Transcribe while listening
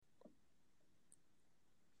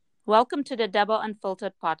Welcome to the Double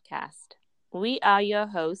Unfiltered podcast. We are your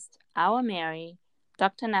hosts, our Mary,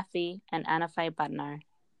 Dr. Nafi, and Anafai Butner.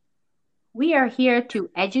 We are here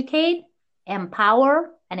to educate,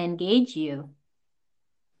 empower, and engage you.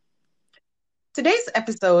 Today's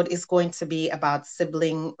episode is going to be about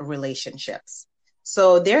sibling relationships.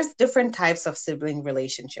 So there's different types of sibling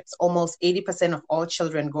relationships. Almost 80% of all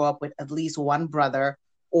children grow up with at least one brother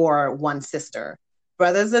or one sister.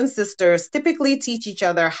 Brothers and sisters typically teach each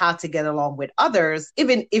other how to get along with others,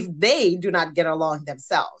 even if they do not get along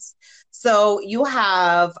themselves. So you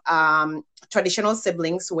have traditional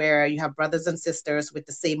siblings where you have brothers and sisters with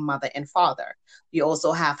the same mother and father. You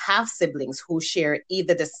also have half siblings who share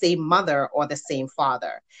either the same mother or the same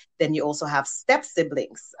father. Then you also have step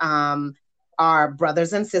siblings, are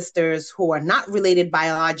brothers and sisters who are not related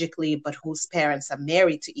biologically, but whose parents are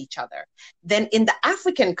married to each other. Then in the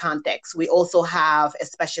African context, we also have,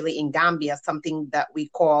 especially in Gambia, something that we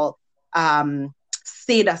call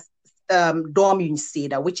Seda dorming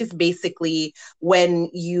Seda, which is basically when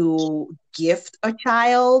you gift a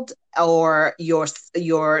child or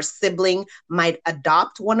your sibling might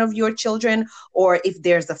adopt one of your children, or if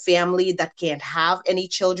there's a family that can't have any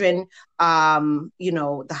children,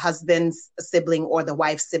 the husband's sibling or the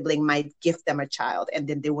wife's sibling might gift them a child, and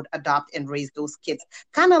then they would adopt and raise those kids,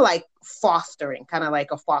 kind of like fostering, kind of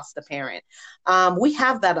like a foster parent. We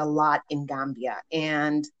have that a lot in Gambia,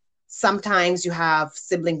 and sometimes you have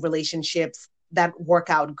sibling relationships that work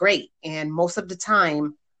out great, and most of the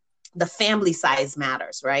time the family size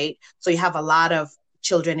matters, right? So you have a lot of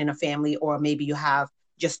children in a family, or maybe you have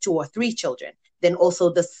just two or three children. Then also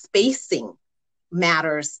the spacing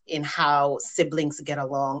matters in how siblings get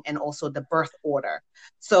along, and also the birth order.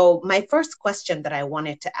 So my first question that I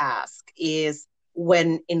wanted to ask is,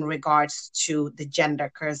 when in regards to the gender,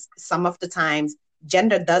 because some of the times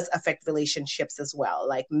gender does affect relationships as well.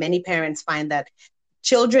 Like many parents find that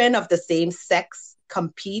children of the same sex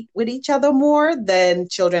compete with each other more than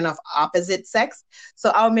children of opposite sex.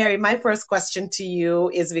 So, Mary, my first question to you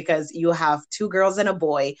is, because you have two girls and a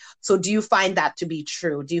boy. So, do you find that to be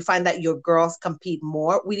true? Do you find that your girls compete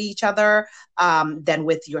more with each other than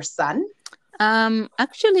with your son?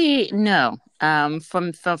 Actually, no.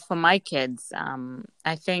 For my kids,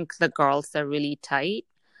 I think the girls are really tight.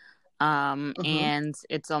 Mm-hmm. And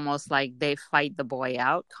it's almost like they fight the boy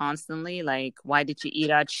out constantly. Like, why did you eat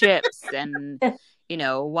our chips? And,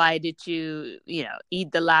 why did you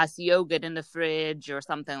eat the last yogurt in the fridge or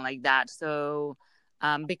something like that? So,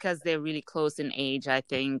 because they're really close in age, I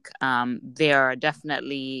think they're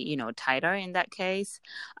definitely, tighter in that case.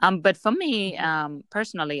 But for me,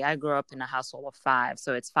 personally, I grew up in a household of five.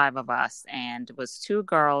 So it's five of us. And it was two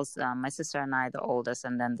girls, my sister and I, the oldest,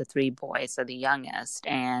 and then the three boys are the youngest.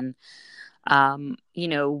 And,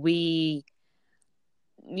 we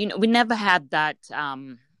we never had that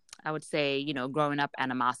I would say, growing up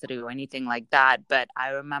animosity or anything like that. But I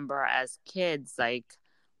remember as kids, like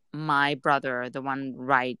my brother, the one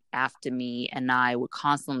right after me, and I would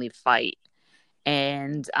constantly fight.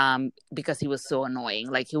 And because he was so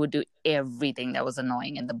annoying, like he would do everything that was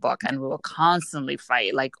annoying in the book, and we would constantly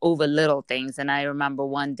fight, like over little things. And I remember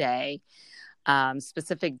one day,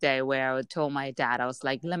 specific day, where I told my dad, I was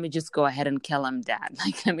like, let me just go ahead and kill him, Dad.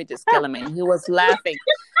 Like, let me just kill him. And he was laughing.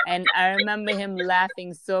 And I remember him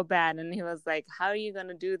laughing so bad. And he was like, how are you going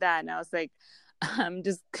to do that? And I was like, I'm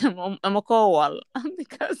a call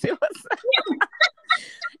because it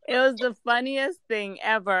was the funniest thing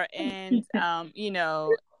ever. And,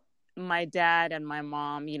 my dad and my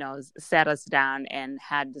mom, sat us down and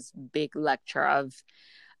had this big lecture of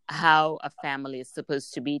how a family is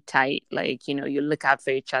supposed to be tight. Like, you look out for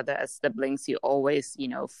each other as siblings. You always,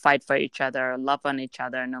 fight for each other, love on each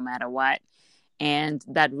other no matter what. And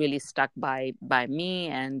that really stuck by me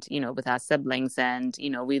and, with our siblings. And,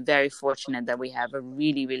 we're very fortunate that we have a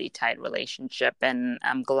really, really tight relationship. And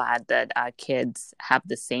I'm glad that our kids have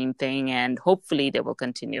the same thing. And hopefully they will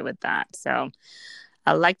continue with that. So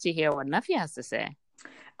I'd like to hear what Nafi has to say.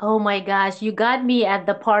 Oh my gosh, you got me at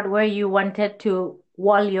the part where you wanted to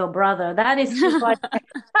wall your brother. That is too funny.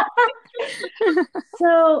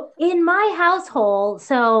 So in my household,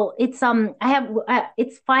 so it's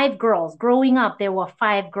five girls. Growing up, there were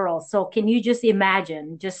five girls. So can you just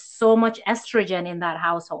imagine just so much estrogen in that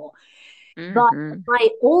household? But Mm-hmm. my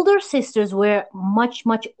older sisters were much,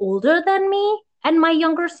 much older than me and my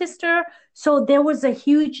younger sister. So there was a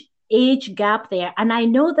huge age gap there. And I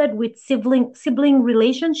know that with sibling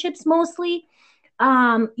relationships mostly,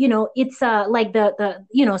 it's like the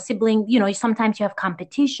sibling, sometimes you have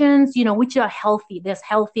competitions, which are healthy. There's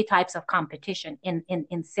healthy types of competition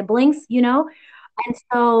in siblings. And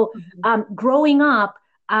so Mm-hmm. growing up,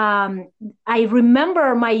 I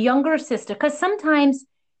remember my younger sister, because sometimes,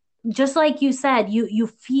 just like you said, you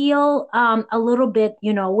feel a little bit,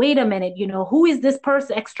 wait a minute, who is this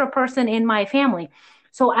person, extra person in my family?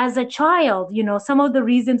 So as a child, some of the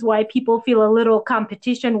reasons why people feel a little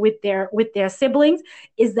competition with their siblings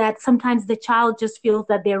is that sometimes the child just feels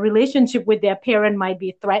that their relationship with their parent might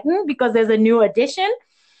be threatened because there's a new addition.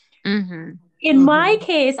 Mm-hmm. In my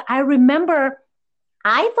case, I remember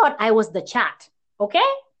I thought I was the chat. Okay.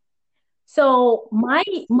 So my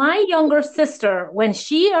younger sister, when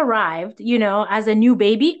she arrived, as a new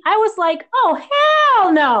baby, I was like, oh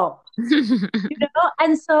hell no.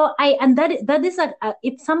 And so that is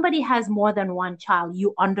if somebody has more than one child,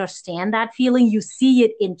 you understand that feeling. You see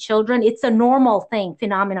it in children. It's a normal thing,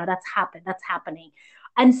 phenomena that's happening.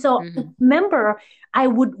 And so I remember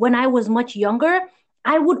when I was much younger,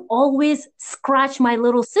 I would always scratch my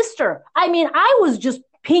little sister. I mean, I was just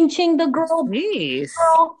pinching the girl Jeez.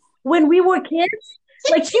 when we were kids.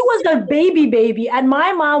 Like, she was a baby, and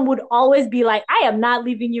my mom would always be like, I am not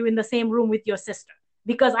leaving you in the same room with your sister,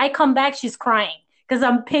 because I come back, she's crying because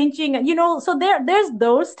I'm pinching, so there's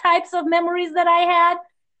those types of memories that I had.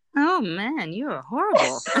 Oh man, you are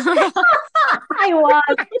horrible. I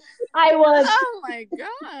was. Oh my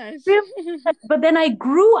gosh. But then I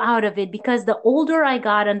grew out of it, because the older I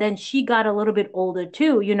got, and then she got a little bit older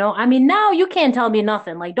too, I mean, now you can't tell me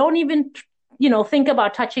nothing. Like, don't even, think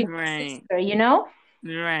about touching my Right. sister.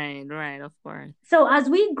 Right, of course. So as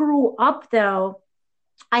we grew up, though,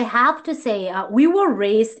 I have to say, we were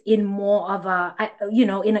raised in more of a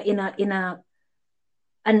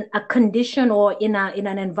condition, or in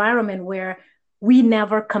an environment where we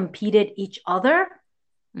never competed each other.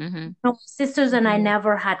 Sisters and I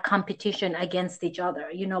never had competition against each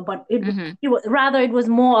other, but it was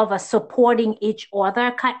more of a supporting each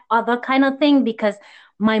other kind of thing, because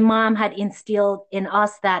my mom had instilled in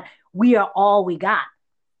us that we are all we got.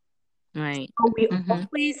 Right. So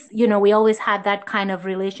we always had that kind of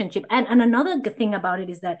relationship. And another good thing about it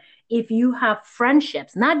is that if you have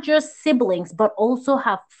friendships, not just siblings, but also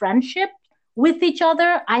have friendship with each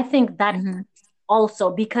other, I think that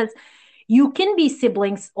also, because you can be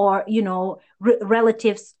siblings or,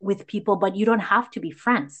 relatives with people, but you don't have to be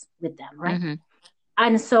friends with them, right?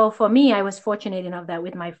 And so for me, I was fortunate enough that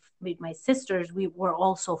with my sisters, we were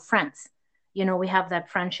also friends. We have that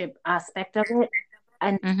friendship aspect of it.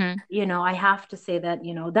 And, I have to say that,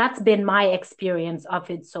 that's been my experience of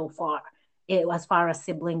it so far, as far as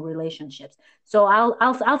sibling relationships. So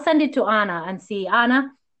I'll send it to Anna and see.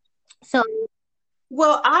 Anna. So.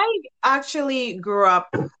 Well, I actually grew up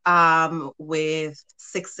with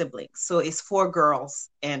 6 siblings. So it's 4 girls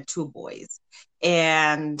and 2 boys.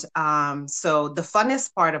 And so the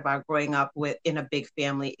funnest part about growing up in a big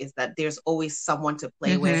family is that there's always someone to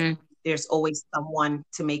play with. There's always someone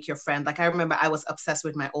to make your friend. Like, I remember I was obsessed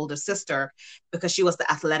with my older sister because she was the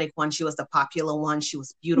athletic one. She was the popular one. She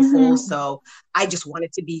was beautiful. So I just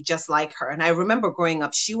wanted to be just like her. And I remember growing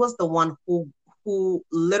up, she was the one who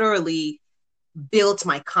literally built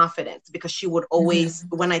my confidence, because she would always,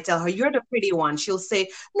 when I tell her, you're the pretty one, she'll say,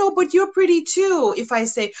 no, but you're pretty too. If I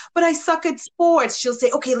say, but I suck at sports, she'll say,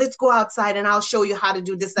 okay, let's go outside and I'll show you how to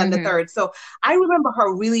do this and the third. So I remember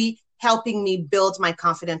her really helping me build my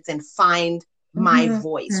confidence and find my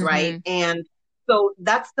voice, right? And so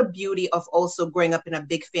that's the beauty of also growing up in a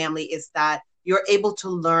big family, is that you're able to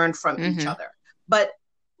learn from each other. But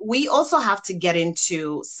we also have to get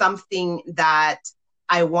into something that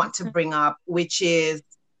I want to bring up, which is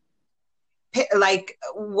like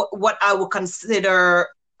what I would consider,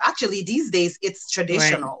 actually these days it's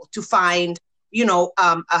traditional to find,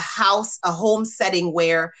 a home setting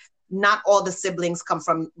where not all the siblings come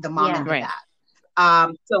from the mom and the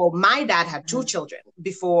dad. So my dad had 2 children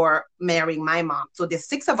before marrying my mom. So there's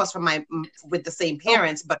 6 of us with the same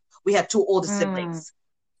parents, but we had 2 older siblings.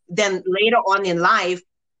 Then later on in life,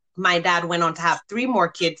 my dad went on to have 3 more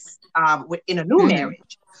kids in a new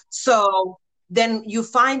marriage. So then you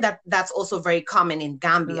find that that's also very common in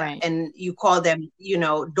Gambia, and you call them,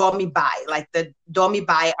 Domi Bai. Like the Domi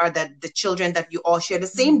Bai are the children that you all share the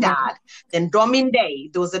same dad. Then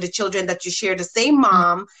Dominde, those are the children that you share the same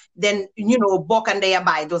mom. Then, Bokandea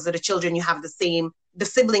Bai, those are the children you have the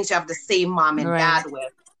siblings you have the same mom and dad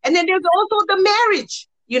with. And then there's also the marriage,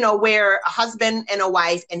 where a husband and a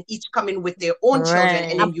wife and each come in with their own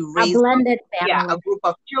children, and then you raise a blended family. a group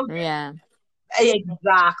of children. Yeah.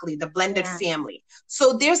 Exactly, the blended family.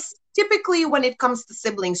 So there's typically, when it comes to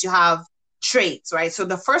siblings, you have traits, right? So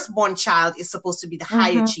the firstborn child is supposed to be the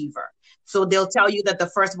high achiever. So they'll tell you that the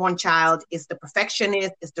firstborn child is the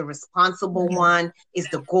perfectionist, is the responsible one, is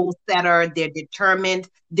the goal setter, they're determined,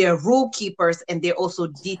 they're rule keepers, and they're also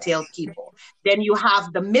detailed people. Then you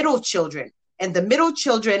have the middle children. And the middle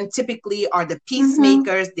children typically are the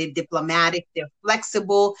peacemakers, they're diplomatic, they're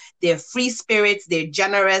flexible, they're free spirits, they're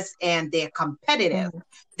generous, and they're competitive.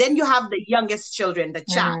 Then you have the youngest children, the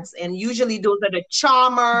chaps, and usually those are the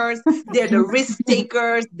charmers, they're the risk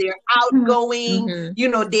takers, they're outgoing,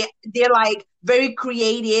 they're like very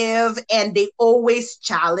creative and they always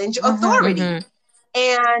challenge authority.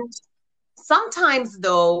 And sometimes,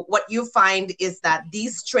 though, what you find is that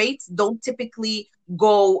these traits don't typically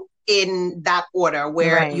go in that order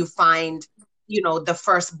where you find the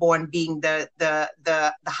firstborn being the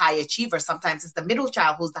high achiever. Sometimes it's the middle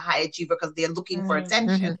child who's the high achiever because they're looking for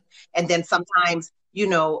attention. And then sometimes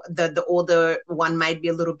the older one might be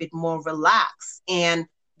a little bit more relaxed. And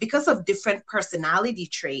because of different personality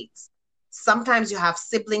traits, sometimes you have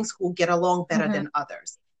siblings who get along better than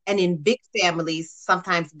others. And in big families,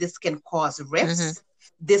 sometimes this can cause rifts.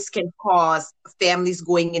 This can cause families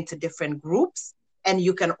going into different groups. And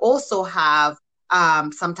you can also have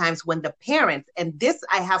sometimes when the parents, and this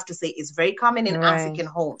I have to say is very common in African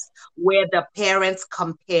homes, where the parents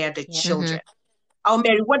compare the children. Oh,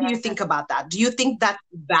 Mary, what do you think about that? Do you think that's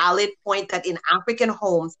a valid point that in African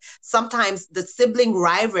homes, sometimes the sibling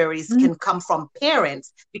rivalries can come from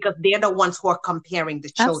parents because they're the ones who are comparing the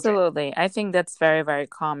children? Absolutely. I think that's very, very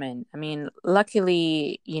common. I mean,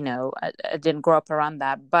 luckily, I didn't grow up around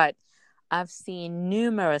that, but I've seen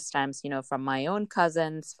numerous times, from my own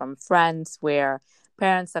cousins, from friends, where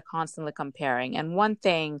parents are constantly comparing. And one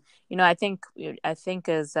thing, I think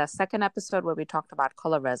is a second episode where we talked about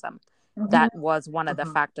colorism. That was one of the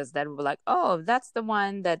factors that were like, oh, that's the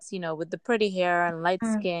one that's, with the pretty hair and light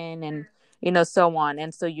skin and, so on.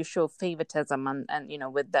 And so you show favoritism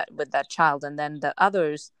and with that child. And then the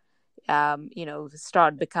others,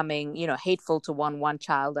 start becoming, hateful to one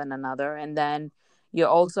child and another. And then you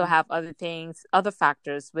also have other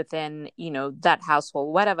factors within, that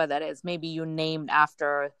household, whatever that is. Maybe you named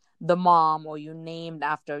after the mom or you named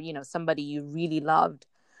after, somebody you really loved.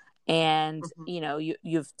 And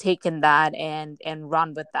you've taken that and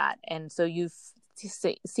run with that, and so you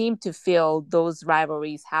seem to feel those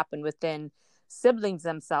rivalries happen within siblings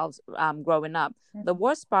themselves growing up. The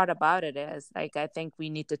worst part about it is, like, I think we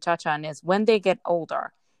need to touch on is when they get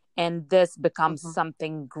older and this becomes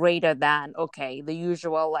something greater than the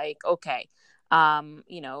usual, like, oh,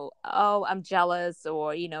 I'm jealous,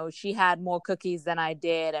 or she had more cookies than I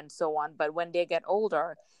did, and so on. But when they get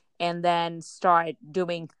older and then start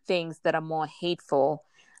doing things that are more hateful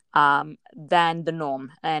than the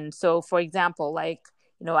norm. And so, for example, like,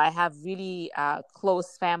 I have really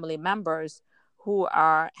close family members who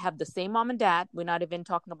have the same mom and dad. We're not even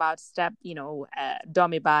talking about step,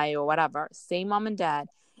 dummy by or whatever, same mom and dad,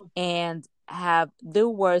 and have the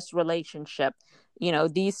worst relationship.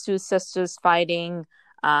 These two sisters fighting,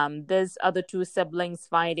 there's other two siblings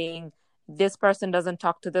fighting, this person doesn't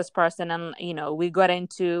talk to this person, and we got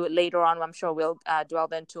into later on, I'm sure we'll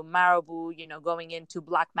delve into Marabu, going into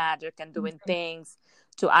black magic and doing things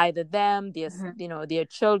to either them, their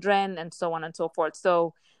children, and so on and so forth.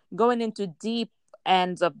 So going into deep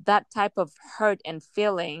ends of that type of hurt and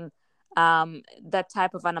feeling, that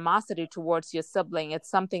type of animosity towards your sibling, it's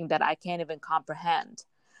something that I can't even comprehend.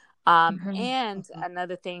 And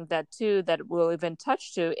another thing that we'll even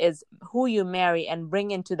touch to is who you marry and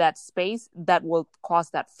bring into that space that will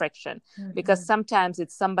cause that friction, because sometimes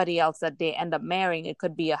it's somebody else that they end up marrying. It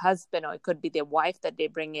could be a husband or it could be their wife that they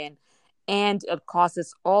bring in, and it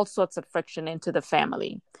causes all sorts of friction into the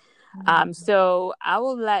family. So I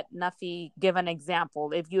will let Nafi give an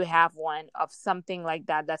example, if you have one, of something like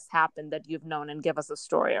that that's happened that you've known, and give us a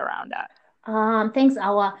story around that. Thanks,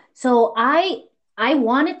 Awa. So I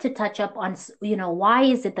wanted to touch up on, why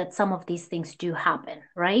is it that some of these things do happen,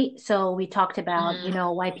 right? So we talked about,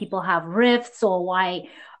 why people have rifts, or why,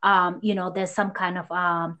 there's some kind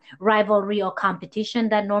of rivalry or competition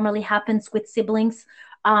that normally happens with siblings.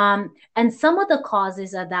 And some of the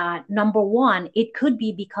causes are that, number one, it could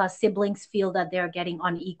be because siblings feel that they're getting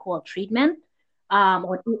unequal treatment,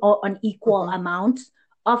 or unequal amounts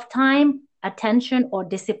of time, attention, or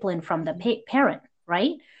discipline from the parent,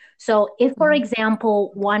 right? So if, for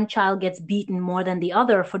example, one child gets beaten more than the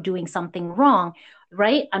other for doing something wrong,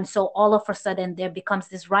 right? And so all of a sudden there becomes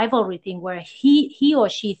this rivalry thing where he or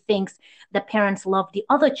she thinks the parents love the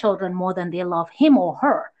other children more than they love him or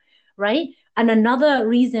her, right? And another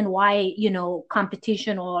reason why,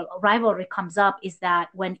 competition or rivalry comes up is that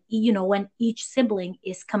when each sibling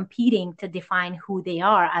is competing to define who they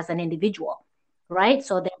are as an individual, right?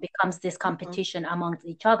 So there becomes this competition amongst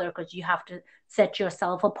each other because you have to set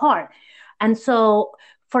yourself apart. And so,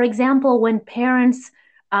 for example, when parents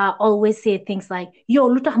always say things like, yo,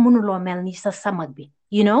 lutah munuloo mel ni sa samag bi,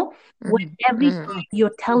 when Mhm. every Mhm. time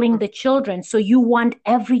you're telling the children, so you want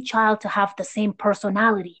every child to have the same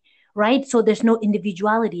personality, right? So there's no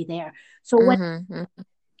individuality there. So Mhm.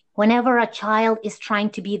 whenever a child is trying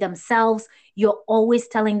to be themselves, you're always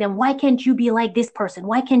telling them, why can't you be like this person?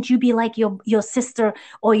 Why can't you be like your sister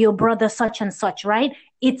or your brother such and such, right?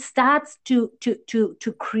 It starts to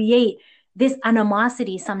create this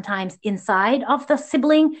animosity sometimes inside of the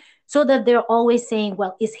sibling, so that they're always saying,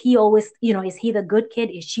 well, is he always, is he the good kid?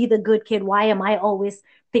 Is she the good kid? Why am I always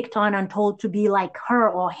picked on and told to be like her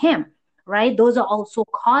or him? Right? Those are also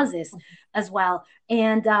causes as well.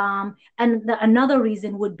 Another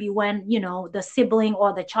reason would be when, the sibling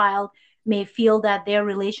or the child may feel that their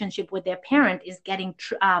relationship with their parent is getting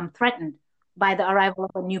threatened by the arrival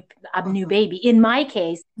of a new baby. In my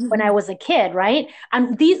case, when I was a kid, right?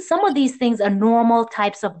 And some of these things are normal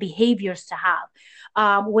types of behaviors to have.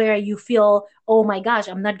 Where you feel, oh my gosh,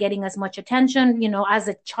 I'm not getting as much attention, as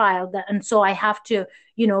a child, and so I have to,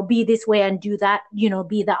 be this way and do that,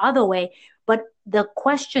 be the other way. But the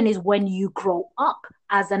question is, when you grow up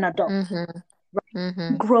as an adult, Mhm.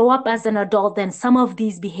 Mhm. then some of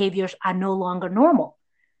these behaviors are no longer normal.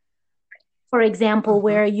 For example,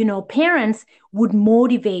 Mm-hmm. where, parents would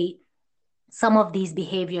motivate some of these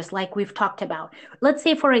behaviors like we've talked about. Let's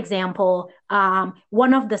say, for example,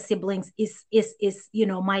 one of the siblings is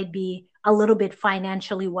might be a little bit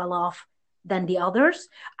financially well off than the others,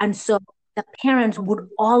 and so the parents would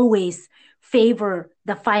always favor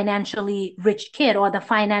the financially rich kid or the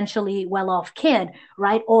financially well off kid,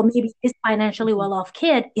 right? Or maybe this financially Mm-hmm. well off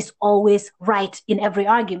kid is always right in every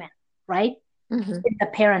argument, right? Mhm. In the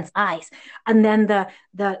parents' eyes. And then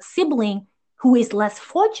the sibling who is less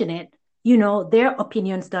fortunate, their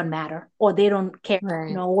opinions don't matter, or they don't care,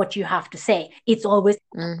 Right. what you have to say. It's always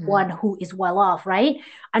Mhm. one who is well off, right?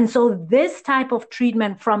 And so this type of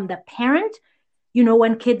treatment from the parent,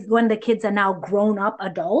 when the kids are now grown up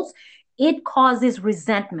adults, it causes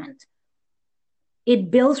resentment.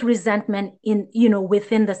 It builds resentment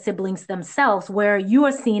within the siblings themselves, where you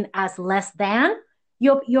are seen as less than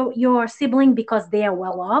your sibling because they are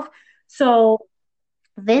well off. So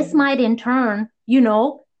this Mm-hmm. might in turn,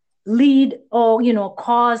 lead or,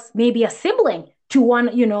 cause maybe a sibling to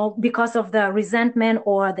want, because of the resentment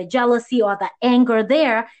or the jealousy or the anger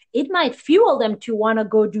there, it might fuel them to want to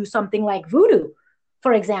go do something like voodoo,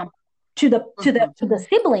 for example, to the to the Mm-hmm. to the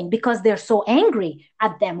sibling because they're so angry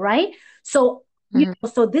at them, right? So, Mhm.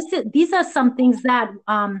 so these are some things that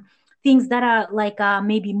are like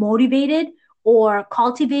maybe motivated or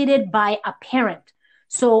cultivated by a parent.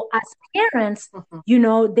 So as parents,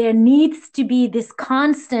 Mm-hmm. there needs to be this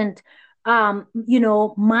constant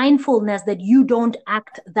mindfulness that you don't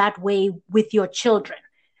act that way with your children,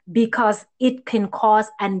 because it can cause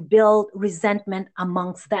and build resentment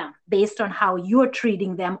amongst them based on how you're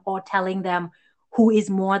treating them or telling them who is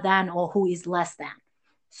more than or who is less than.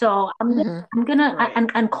 So Mhm.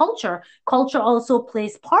 Right. and culture also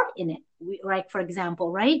plays part in it. Right, for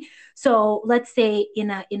example, right? So let's say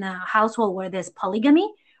in a household where there's polygamy,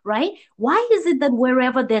 right? Why is it that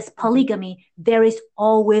wherever there's Mm-hmm. polygamy, there is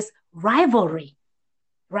always rivalry,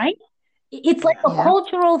 right? It's like Yeah. a Yeah.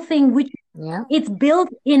 cultural thing, which Yeah. it's built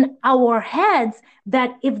in our heads that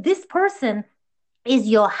if this person is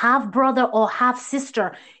your half brother or half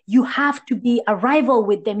sister, you have to be a rival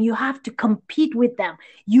with them. You have to compete with them.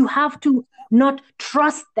 You have to not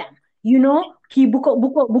trust them. Ki buko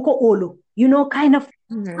buko buko olu. Kind of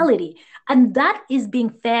Mhm. mentality, and that is being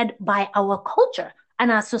fed by our culture and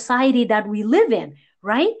our society that we live in,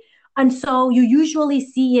 right? And so you usually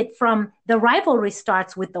see it from the rivalry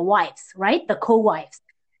starts with the wives, right? The co-wives,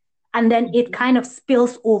 and then it Mm-hmm. kind of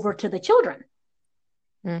spills over to the children.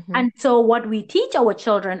 Mhm. And so, what we teach our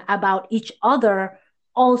children about each other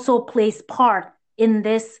also plays part in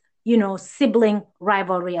this, sibling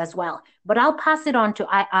rivalry as well. But I'll pass it on to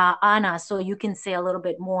Anna, so you can say a little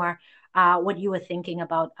bit more what you were thinking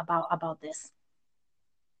about this.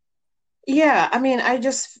 Yeah, I mean,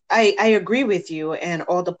 I agree with you and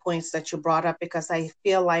all the points that you brought up, because I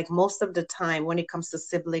feel like most of the time when it comes to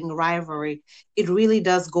sibling rivalry, it really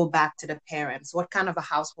does go back to the parents. What kind of a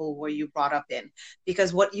household were you brought up in?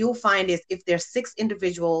 Because what you'll find is if there's six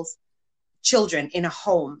individuals, children in a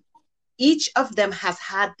home, each of them has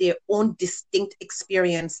had their own distinct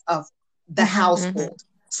experience of the Mm-hmm. Mhm. household.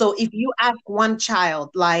 So if you ask one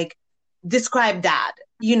child, like, describe dad,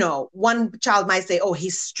 one child might say, oh,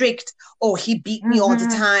 he's strict, or he beat me all the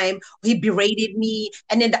Mm-hmm. time, he berated me.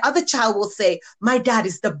 And then the other child will say, my dad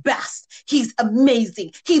is the best. He's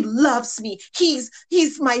amazing. He loves me. He's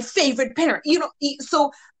my favorite parent.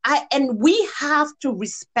 So we have to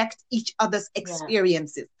respect each other's Yeah.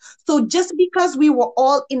 experiences. So just because we were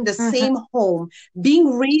all in the Mm-hmm. same home,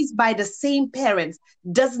 being raised by the same parents,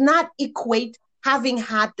 does not equate having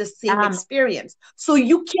had the same Um. experience. So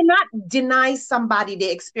you cannot deny somebody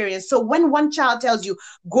their experience. So when one child tells you,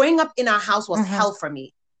 growing up in our house was Mm-hmm. hell for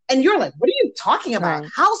me, and you're like, what are you talking about?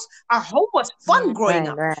 Right. Our home was fun growing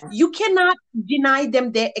Right. up. Right. You cannot deny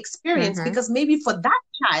them their experience, Mm-hmm. because maybe for that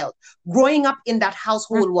child, growing up in that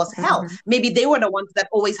household was hell. Mm-hmm. Maybe they were the ones that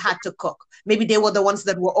always had to cook. Maybe they were the ones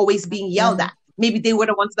that were always being yelled Mm-hmm. at. Maybe they were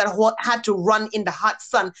the ones that had to run in the hot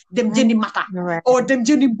sun, dem Mm-hmm. jeni mata, Right. or dem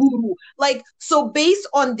jeni buru. Like, so based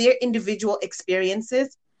on their individual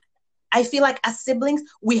experiences, I feel like as siblings,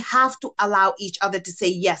 we have to allow each other to say,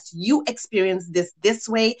 yes, you experience this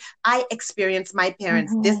way. I experience my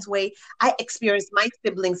parents Mm-hmm. this way. I experience my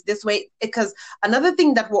siblings this way. Because another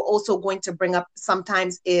thing that we're also going to bring up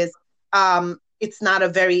sometimes is, it's not a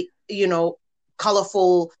very,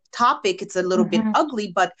 colorful topic. It's a little bit Mm-hmm.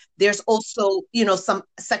 ugly, but there's also, some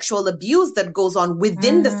sexual abuse that goes on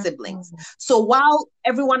within the siblings. Mm-hmm. So while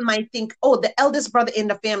everyone might think, oh, the eldest brother in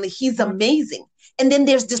the family, he's amazing. And then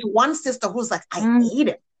there's this one sister who's like, I hate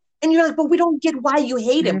him. And you're like, but we don't get why you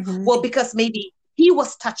hate him. Mm-hmm. Well, because maybe he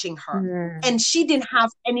was touching her Mm-hmm. and she didn't have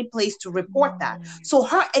any place to report that. So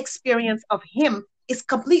her experience of him is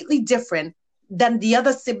completely different than the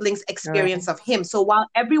other siblings' Right. experience of him. So while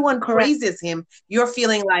everyone Correct. praises him, you're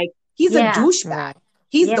feeling like he's a Yeah. douchebag. Right.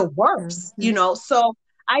 He's Yeah. the worst, Mm-hmm. So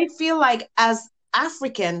I feel like as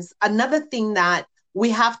Africans, another thing that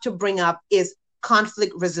we have to bring up is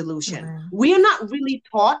conflict resolution. Right. We are not really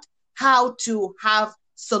taught how to have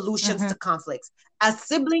solutions Mm-hmm. to conflicts. As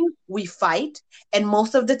siblings, we fight, and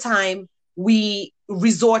most of the time we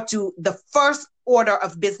resort to the first order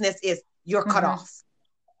of business is you're cut Mm-hmm. off.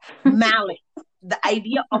 Malice, the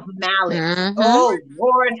idea of malice. Mm-hmm. Oh,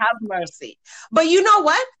 Lord, have mercy. But you know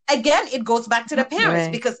what? Again, it goes back to the parents,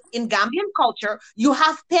 Right. because in Gambian culture, you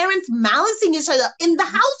have parents malicing each other in the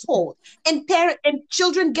household, and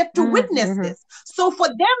children get to witness Mm-hmm. this. So for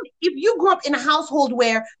them, if you grew up in a household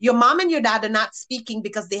where your mom and your dad are not speaking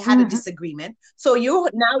because they had a Mm-hmm. disagreement, so you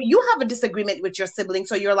have a disagreement with your sibling,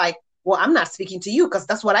 so you're like, well, I'm not speaking to you because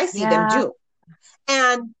that's what I see them Yeah. do.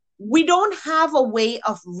 And we don't have a way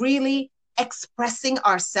of really expressing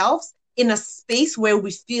ourselves in a space where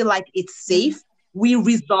we feel like it's Mm-hmm. safe. We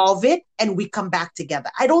resolve it and we come back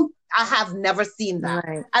together. I have never seen that.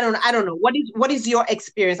 Right. I don't know. What is your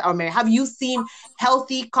experience, Mary? Have you seen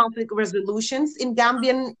healthy conflict resolutions in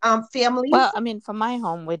Gambian Well, families? I mean, for my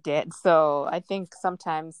home, we did. So I think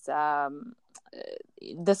sometimes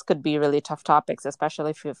this could be really tough topics,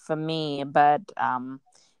 especially for me. But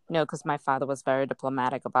because my father was very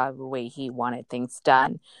diplomatic about the way he wanted things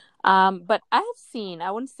done. But I have seen,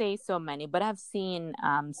 I wouldn't say so many, but I've seen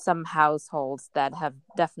some households that have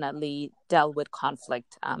definitely dealt with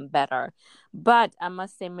conflict better. But I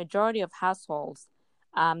must say, majority of households,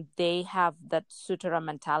 they have that sutura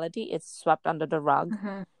mentality. It's swept under the rug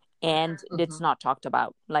Mm-hmm. and it's Mm-hmm. not talked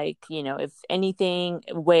about. Like, if anything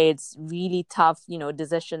where it's really tough,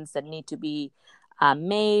 decisions that need to be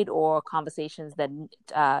made, or conversations that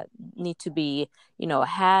need to be,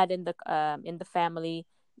 had in the family,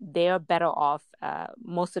 they're better off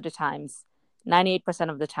most of the times.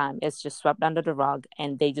 98% of the time it's just swept under the rug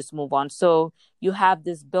and they just move on. So you have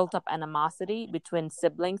this built up animosity between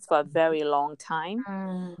siblings for a very long time,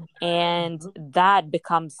 and Mm-hmm. that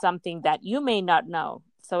becomes something that you may not know.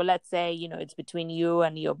 So let's say, it's between you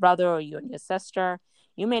and your brother, or you and your sister.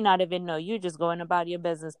 You may not even know. You're just going about your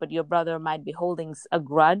business, but your brother might be holding a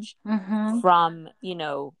grudge Mm-hmm. from,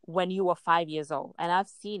 when you were 5 years old. And I've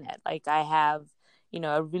seen it. Like, I have,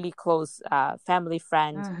 a really close family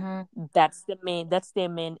friend. Mm-hmm. That's their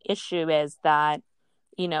main issue, is that,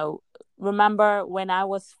 you know, remember when I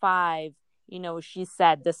was 5, she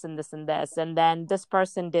said this and this and this, and then this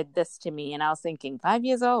person did this to me. And I was thinking, 5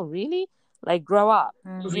 years old, really? Like, grow up.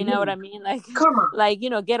 You know what Really? I mean? Like, Come on. like,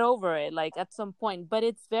 get over it, like, at some point. But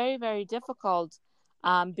it's very, very difficult,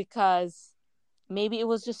 because maybe it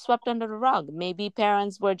was just swept under the rug. Maybe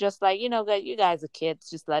parents were just like, you guys are kids,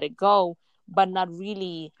 just let it go, but not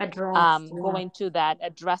really Address. Yeah. going to that,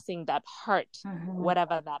 addressing that hurt, Mm-hmm.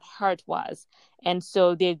 whatever that hurt was. And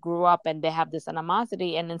so they grew up and they have this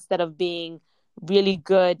animosity. And instead of being really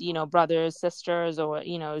good, brothers, sisters, or,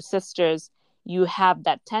 sisters, you have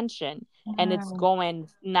that tension. And it's Mm-hmm. going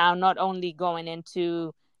now, not only going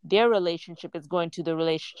into their relationship is going to the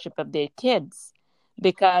relationship of their kids.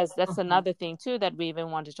 Because that's Mm-hmm. another thing too that we even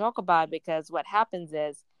want to talk about, because what happens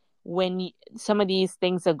is when some of these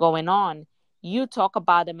things are going on, you talk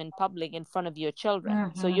about them in public in front of your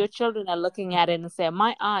children. So Mm-hmm. your children are looking at it and say,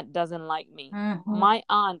 my aunt doesn't like me. Mm-hmm. My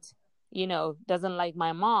aunt, doesn't like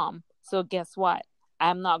my mom. So guess what?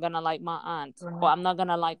 I'm not going to like my aunt, or Right. I'm not going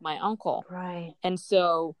to like my uncle. Right. And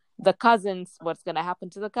so the cousins, what's going to happen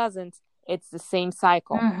to the cousins? It's the same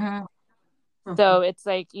cycle. Mm-hmm. Mm-hmm. So it's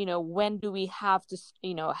like, when do we have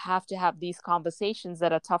to, have these conversations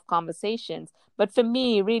that are tough conversations? But for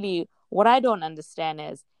me, really, what I don't understand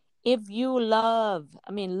is, if you love,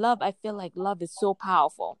 love, I feel like love is so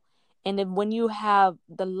powerful. And if, when you have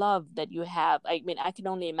the love that you have, I can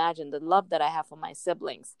only imagine the love that I have for my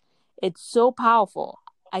siblings. It's so powerful.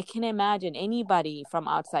 I can imagine anybody from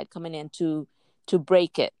outside coming in to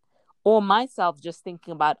break it, or myself just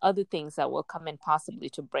thinking about other things that will come in possibly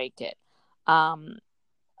to break it. um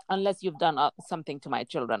unless you've done something to my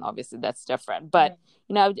children, obviously that's different. But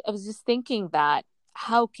Right. I was just thinking that,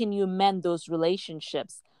 how can you mend those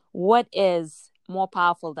relationships? What is more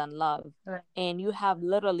powerful than love? Right. And you have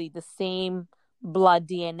literally the same blood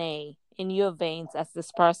DNA in your veins as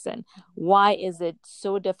this person. Why is it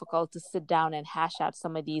so difficult to sit down and hash out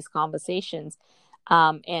some of these conversations,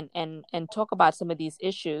 and talk about some of these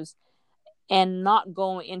issues, and not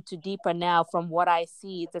go into deeper now from what I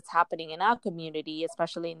see that's happening in our community,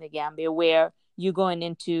 especially in the Gambia, where you're going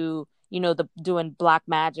into, the doing black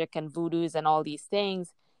magic and voodoos and all these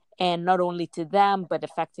things, and not only to them, but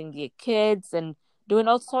affecting their kids and doing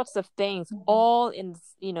all sorts of things, Mm-hmm. all in,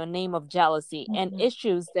 name of jealousy and Mm-hmm.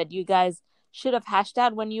 issues that you guys should have hashed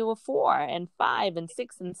out when you were 4 and 5 and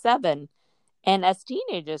 6 and 7, and as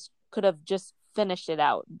teenagers could have just finished it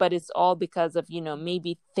out. But it's all because of,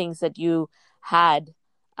 maybe things that you had,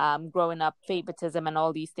 growing up, favoritism and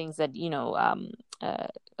all these things that, uh,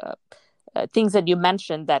 uh, things that you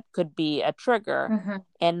mentioned that could be a trigger Mm-hmm.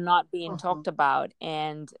 and not being Mm-hmm. talked about.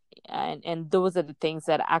 And those are the things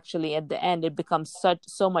that actually at the end it becomes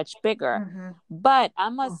so much bigger. Mm-hmm. But I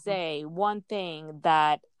must Mm-hmm. say, one thing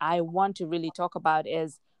that I want to really talk about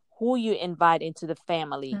is who you invite into the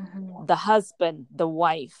family, Mm-hmm. the husband, the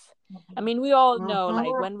wife. I Mm-hmm. mean, we all know, like,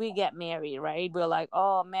 Mm-hmm. when we get married, right? We're like,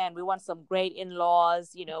 oh man, we want some great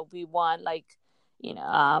in-laws. We want, like,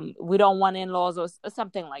 we don't want in-laws, or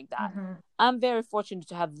something like that. Mm-hmm. I'm very fortunate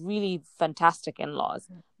to have really fantastic in-laws,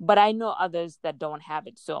 but I know others that don't have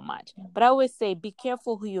it so much. But I always say, be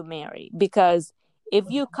careful who you marry, because if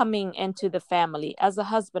you're coming into the family as a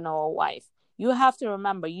husband or a wife, you have to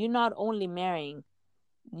remember, you're not only marrying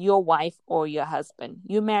your wife or your husband,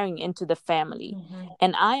 you're marrying into the family. Mm-hmm.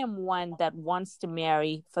 And I am one that wants to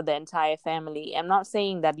marry for the entire family. I'm not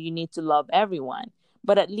saying that you need to love everyone,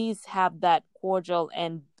 but at least have that cordial,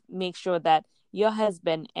 and make sure that your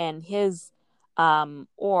husband and his,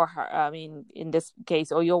 or her, in this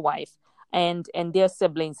case, or your wife, and their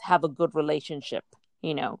siblings have a good relationship,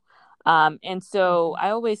 you know. And so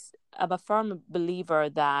I always am a firm believer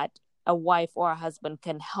that a wife or a husband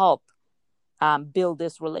can help, build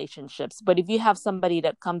these relationships. But if you have somebody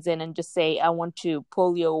that comes in and just say, I want to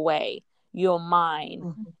pull you away, you're mine,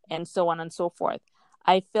 Mm-hmm. and so on and so forth,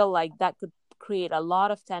 I feel like that could create a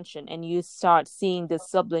lot of tension, and you start seeing this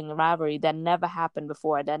sibling rivalry that never happened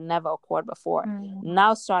before, that never occurred before, Mm-hmm.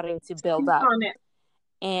 now starting to build Speak up on it.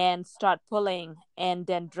 and start pulling and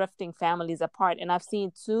then drifting families apart. And I've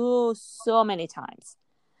seen so many times.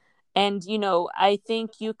 And, I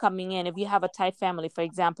think you coming in, if you have a tight family, for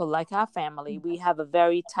example, like our family, we have a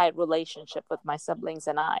very tight relationship with my siblings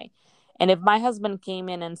and I. And if my husband came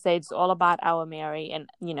in and said it's all about our Mary, and,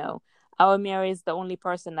 our Mary is the only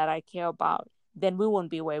person that I care about, then we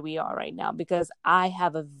wouldn't be where we are right now, because I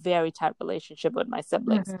have a very tight relationship with my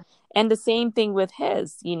siblings. Mm-hmm. And the same thing with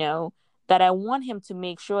his, that I want him to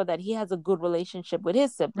make sure that he has a good relationship with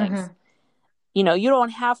his siblings. Mm-hmm. You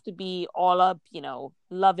don't have to be all up,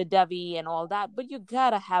 lovey-dovey and all that, but you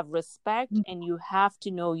gotta have respect, and you have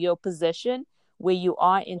to know your position where you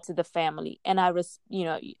are into the family. And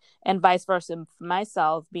and vice versa, for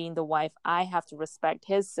myself being the wife, I have to respect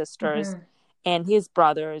his sisters Mm-hmm. and his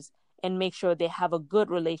brothers, and make sure they have a good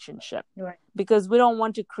relationship, Right. because we don't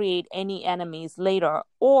want to create any enemies later,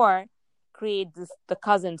 or create the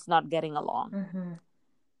cousins not getting along. Mm-hmm.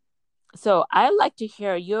 So I'd like to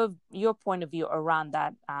hear your point of view around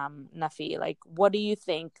that, Nafi. Like, what do you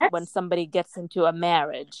think when That's somebody gets into a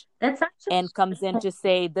marriage that's actually and comes in to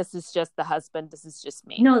say, this is just the husband, this is just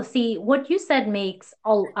me? no, see, what you said makes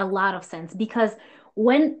a lot of sense because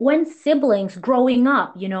when siblings growing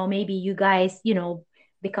up, maybe you guys,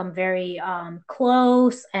 become very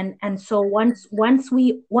close, and so once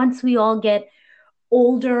we all get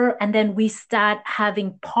older, and then we start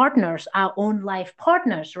having partners, our own life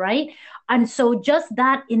partners, right? And so just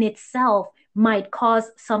that in itself might cause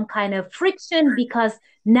some kind of friction, because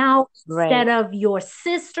now Right. instead of your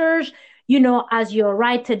sisters, as your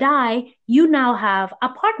right to die, you now have a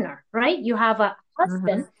partner, right? You have a Mm-hmm.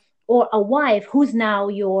 husband or a wife who's now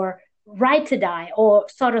your right to die, or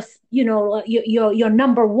sort of, your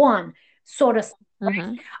number one, sort of.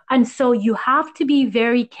 Mm-hmm. And so you have to be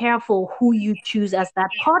very careful who you choose as that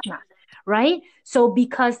partner, right? So,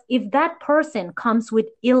 because if that person comes with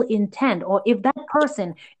ill intent, or if that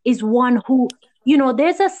person is one who,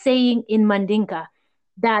 there's a saying in Mandinka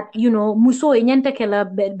that, muso inyente kela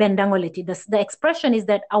bendangoleti. The expression is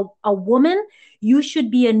that a woman, you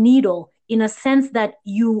should be a needle, in a sense that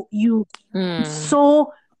you Mm.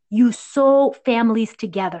 sew you sew families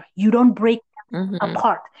together. You don't break Mm-hmm.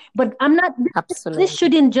 apart. But I'm not, this Absolutely.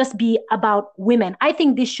 shouldn't just be about women. I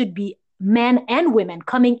think this should be men and women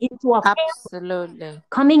Absolutely.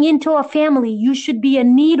 coming into a family. You should be a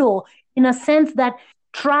needle, in a sense that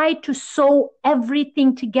try to sew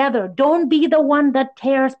everything together. Don't be the one that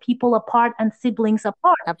tears people apart and siblings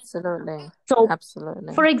apart. Absolutely. So, for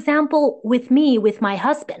Absolutely. example, with me, with my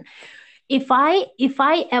husband, if I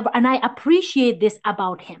ever, and I appreciate this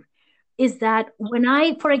about him, is that when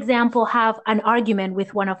I, for example, have an argument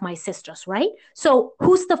with one of my sisters, right? So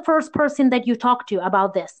who's the first person that you talk to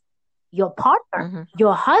about this? Your partner, Mm-hmm.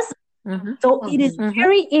 your husband. Mm-hmm. So it is Mm-hmm.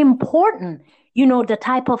 very important, the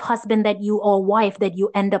type of husband that you, or wife that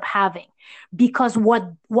you end up having, because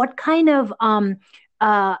what kind of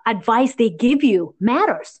advice they give you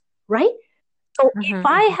matters, right? So if Mm-hmm.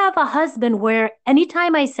 I have a husband where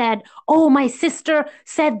anytime I said, "Oh, my sister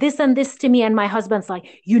said this and this to me," and my husband's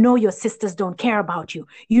like, your sisters don't care about you.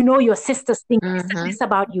 Your sisters think this and Mm-hmm. this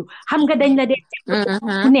about you. Hamga dañ la dee bu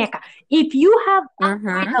Mm-hmm. nekk. If you have that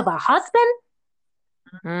kind Mm-hmm. of a husband,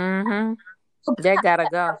 Mm-hmm. They gotta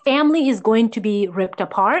go. family is going to be ripped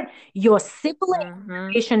apart. Your sibling Mm-hmm.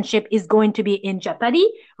 relationship is going to be in jeopardy,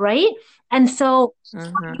 right? And so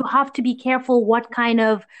Mm-hmm. you have to be careful what kind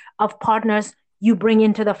of partners you bring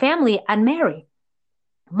into the family and marry.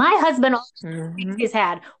 My husband always shakes Mm-hmm. his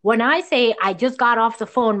head when I say I just got off the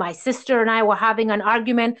phone. My sister and I were having an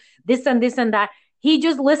argument, this and this and that. He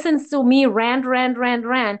just listens to me rant, rant, rant,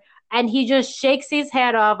 rant, and he just shakes his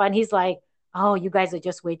head off, and he's like, "Oh, you guys are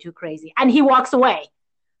just way too crazy," and he walks away.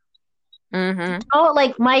 Mm-hmm. Oh,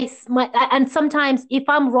 like and sometimes if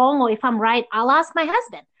I'm wrong or if I'm right, I'll ask my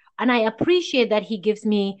husband, and I appreciate that he gives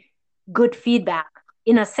me good feedback.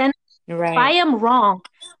 In a sense, if I Right. am wrong,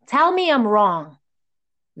 tell me I'm wrong.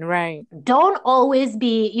 Right. Don't always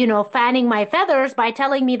be, fanning my feathers by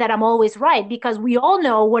telling me that I'm always right, because we all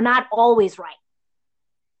know we're not always right.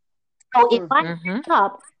 So if I Mm-hmm. mess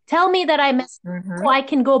up, tell me that I messed up, Mm-hmm. so I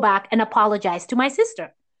can go back and apologize to my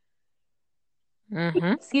sister.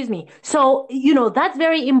 Mm-hmm. Excuse me. So, that's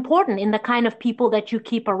very important in the kind of people that you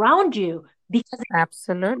keep around you, because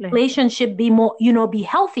Absolutely. relationship be more, be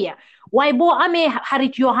healthier. Why bo ame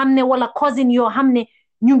harit yo hamne wala cousin yo hamne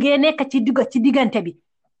ñu ngee nekk ci digante bi.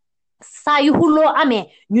 Saa yu xuloo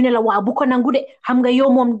amee ñu ne la waa bu ko nangu de, xam nga yow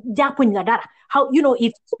moom jàppuñ la dara. How, if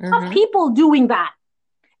you have Mm-hmm. people doing that,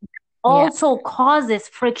 Yeah. also causes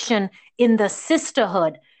friction in the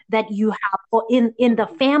sisterhood that you have, or in the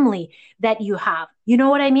family that you have. You know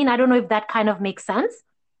what I mean? I don't know if that kind of makes sense.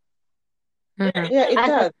 Mm-hmm. Yeah, it And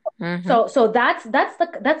does. Mm-hmm. so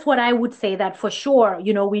that's what I would say, that for sure,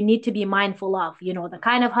 we need to be mindful of, the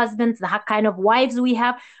kind of husbands, the kind of wives we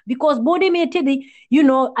have, because body may teddy,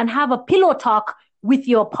 and have a pillow talk with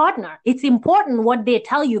your partner. It's important what they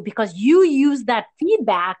tell you, because you use that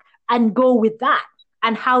feedback and go with that.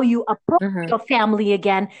 And how you approach Mm-hmm. your family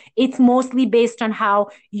again, it's mostly based on how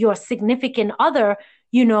your significant other,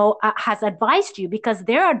 has advised you, because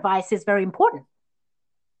their advice is very important.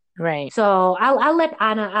 Right. So I'll let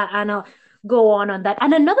Anna go on that.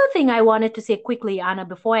 And another thing I wanted to say quickly, Anna,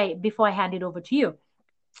 before I hand it over to you.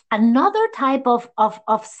 Another type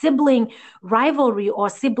of sibling rivalry or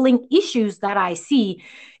sibling issues that I see,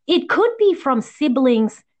 it could be from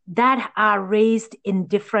siblings that are raised in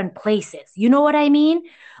different places. You know what I mean?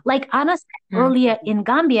 Like Anna said earlier, in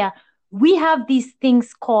Gambia, we have these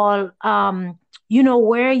things called,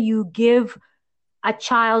 where you give a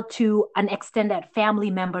child to an extended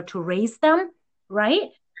family member to raise them, right?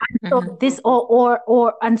 So Mm-hmm. this,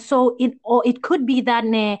 and so it could be that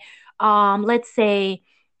let's say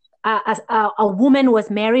a woman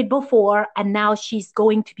was married before, and now she's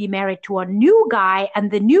going to be married to a new guy,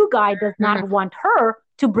 and the new guy does not Mm-hmm. want her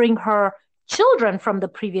to bring her children from the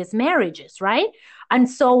previous marriages, right? And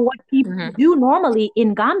so what people Mm-hmm. do normally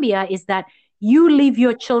in Gambia is that you leave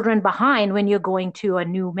your children behind when you're going to a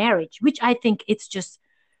new marriage, which I think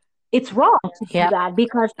it's wrong to do Yep. that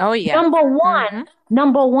because Oh yeah. number one, Mm-hmm.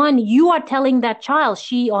 number one, you are telling that child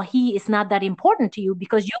she or he is not that important to you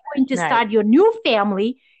because you're going to Right. start your new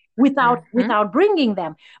family Mm-hmm. without bringing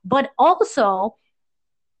them. But also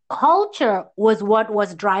culture was what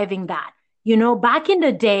was driving that. Back in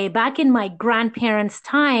the day, back in my grandparents'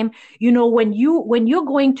 time, when you're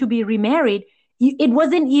going to be remarried, it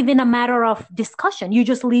wasn't even a matter of discussion. You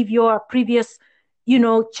just leave your previous,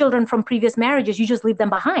 children from previous marriages, you just leave them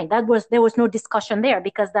behind. There was no discussion there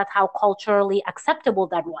because that's how culturally acceptable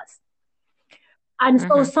that was. And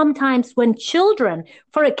so Mm-hmm. sometimes when children,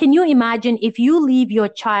 can you imagine if you leave your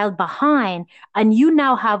child behind and you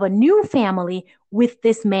now have a new family with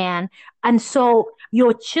this man, and so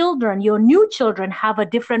your children, your new children have a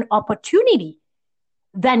different opportunity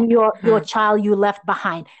than your Mm-hmm. child you left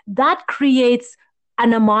behind. That creates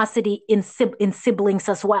animosity in siblings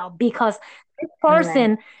as well because this Right.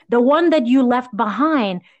 person, the one that you left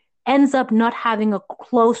behind, ends up not having a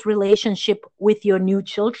close relationship with your new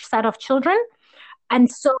set of children. And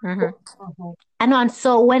so Mm-hmm.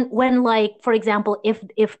 when like for example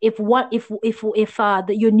if what if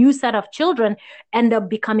your new set of children end up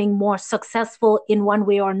becoming more successful in one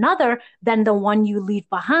way or another than the one you leave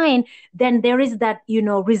behind, then there is that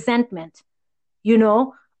resentment. you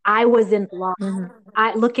know I wasn't loved. Mm-hmm.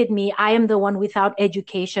 I look at me, I am the one without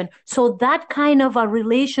education. So that kind of a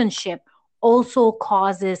relationship also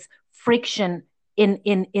causes friction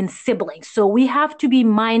in siblings. So we have to be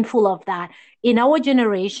mindful of that. In our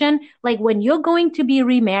generation, like when you're going to be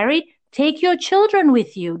remarried, take your children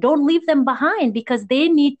with you. Don't leave them behind because they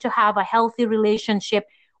need to have a healthy relationship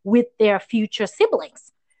with their future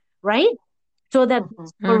siblings, right? So that Mhm.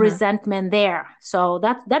 there's no Mm-hmm. resentment there. So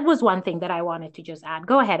that was one thing that I wanted to just add.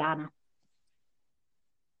 Go ahead, Anna.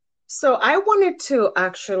 So I wanted to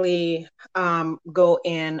actually go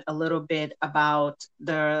in a little bit about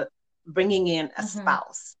the bringing in a Mm-hmm.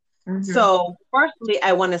 spouse. Mm-hmm. So firstly,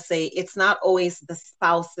 I want to say it's not always the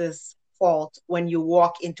spouse's fault when you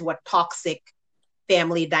walk into a toxic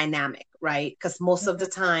family dynamic, right? Because most of the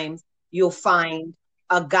time you'll find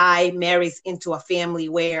a guy marries into a family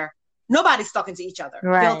where nobody's talking to each other.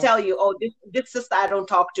 They'll Right. tell you, "Oh, this sister I don't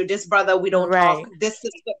talk to, this brother we don't talk, Right. this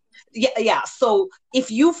sister." Yeah, yeah. So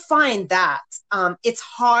if you find that, it's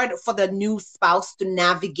hard for the new spouse to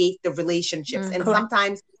navigate the relationships, and Mm-hmm. Correct.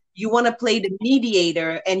 sometimes you want to play the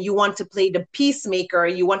mediator and you want to play the peacemaker.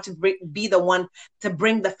 You want to be the one to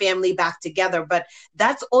bring the family back together, but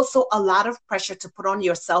that's also a lot of pressure to put on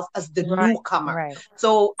yourself as the Right. newcomer. Right.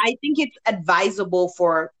 So I think it's advisable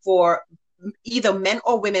for either men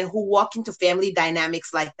or women who walk into family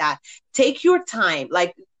dynamics like that. Take your time,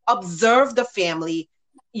 like observe the family,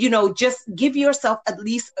 just give yourself at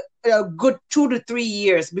least a good 2 to 3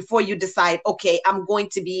 years before you decide, okay, I'm going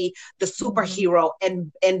to be the Mm-hmm. superhero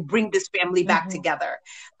and bring this family back Mm-hmm. together.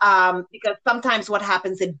 Because sometimes what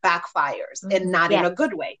happens, it backfires and Mm-hmm. not in Yes. a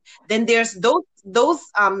good way. Then there's those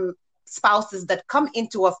spouses that come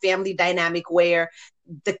into a family dynamic where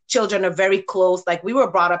the children are very close. Like we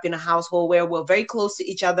were brought up in a household where we're very close to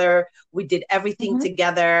each other. We did everything Mm-hmm.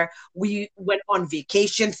 together. We went on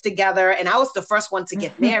vacations together. And I was the first one to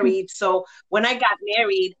get married. So when I got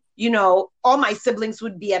married, all my siblings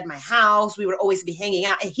would be at my house. We would always be hanging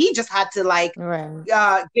out. And he just had to like Right.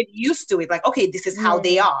 get used to it. Like, okay, this is how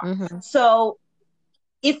they Yeah. are. Mm-hmm. So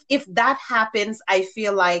if that happens, I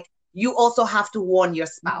feel like you also have to warn your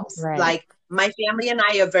spouse. Right. Like my family and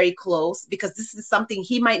I are very close because this is something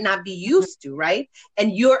he might not be used to, right?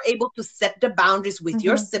 And you're able to set the boundaries with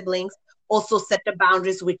your Mm-hmm. siblings, also set the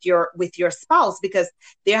boundaries with your spouse, because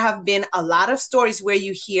there have been a lot of stories where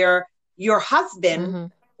you hear your husband Mm-hmm.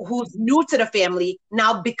 who's new to the family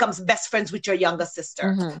now becomes best friends with your younger sister,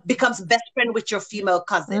 Mm-hmm. becomes best friend with your female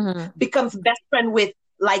cousin, Mm-hmm. becomes best friend with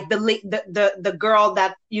like the girl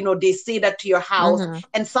that they say that to your house. Mm-hmm.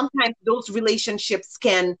 And sometimes those relationships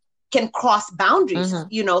can cross boundaries,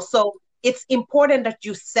 Mm-hmm. so it's important that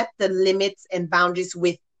you set the limits and boundaries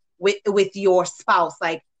with your spouse.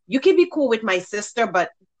 Like you can be cool with my sister, but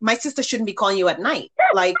my sister shouldn't be calling you at night.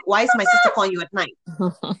 Like, why is my sister calling you at night?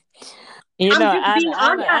 I'm just Anna, being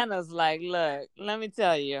honest. Anna's like, look, let me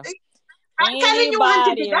tell you, I'm telling you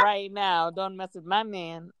 100. anybody right now, don't mess with my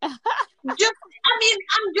man. Just, I mean,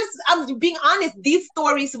 I'm being honest. These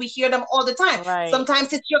stories, we hear them all the time. Right.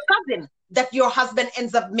 Sometimes it's your cousin that your husband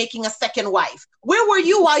ends up making a second wife? Where were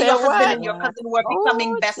you while Say your husband what? and your Wow. cousin were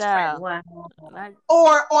becoming Oh, best friends? child. Wow. Like,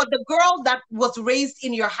 Or the girl that was raised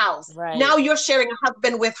in your house, right, now you're sharing a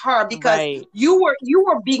husband with her because right, you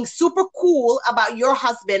were being super cool about your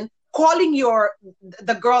husband, calling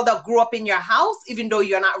the girl that grew up in your house, even though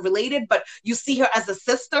you're not related, but you see her as a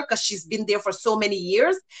sister because she's been there for so many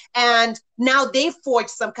years, and now they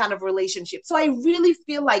forged some kind of relationship. So I really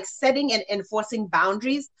feel like setting and enforcing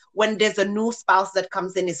boundaries when there's a new spouse that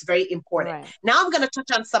comes in is very important. right. Now I'm going to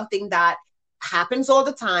touch on something that happens all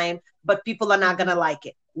the time, but people are not going to like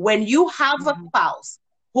it. When you have a spouse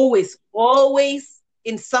who is always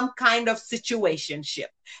in some kind of situationship,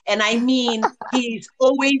 and I mean, he's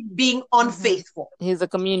always being unfaithful. He's a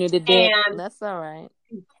community dick. And That's all right.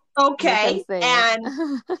 You can okay, say and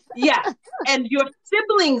it. yeah, and your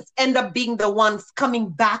siblings end up being the ones coming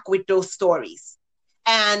back with those stories.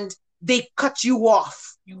 And they cut you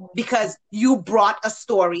off because you brought a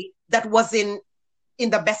story that wasn't in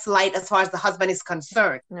the best light as far as the husband is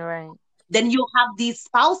concerned. Right. Then you have these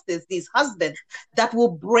spouses, these husbands that will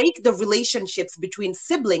break the relationships between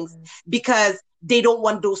siblings because they don't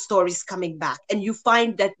want those stories coming back. And you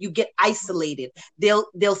find that you get isolated.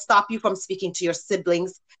 They'll stop you from speaking to your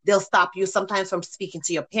siblings. They'll stop you sometimes from speaking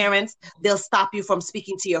to your parents. They'll stop you from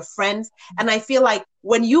speaking to your friends. And I feel like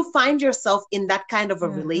when you find yourself in that kind of a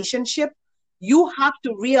relationship, you have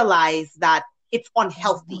to realize that it's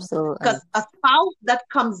unhealthy, Absolutely. because a spouse that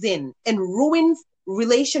comes in and ruins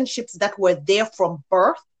relationships that were there from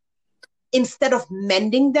birth, instead of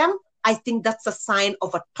mending them, I think that's a sign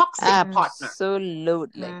of a toxic partner.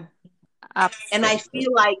 Absolutely. And I Absolutely.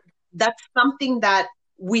 feel like that's something that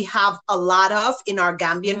we have a lot of in our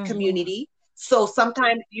Gambian community. So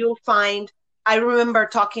sometimes you'll find, I remember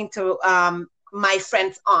talking to my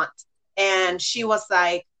friend's aunt, and she was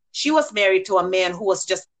like, she was married to a man who was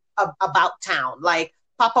just about town. Like,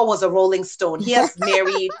 Papa was a Rolling Stone. He has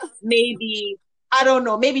married maybe, I don't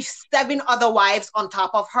know, maybe 7 other wives on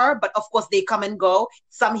top of her. But of course, they come and go.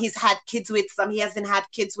 Some he's had kids with, some he hasn't had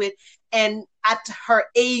kids with. And at her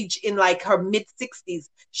age, in like her mid 60s,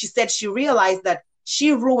 she said she realized that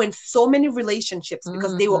she ruined so many relationships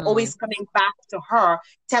because they were always coming back to her,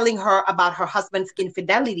 telling her about her husband's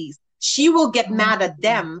infidelities. She will get mad at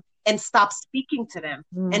them and stop speaking to them.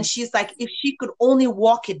 And she's like, if she could only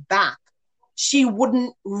walk it back, she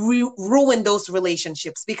wouldn't ruin those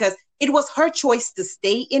relationships, because it was her choice to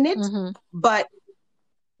stay in it. But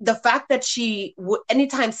the fact that she would,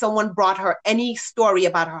 anytime someone brought her any story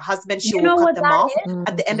about her husband, she You will know cut what them that off. is?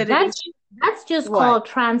 At the end of the day, That's just what? called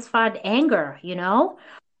transferred anger, you know?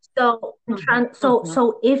 So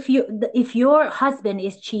so if your husband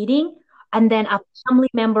is cheating and then a family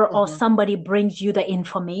member or somebody brings you the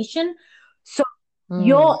information, so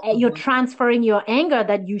you're transferring your anger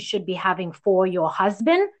that you should be having for your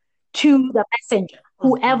husband to the messenger.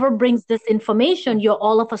 Whoever brings this information, you're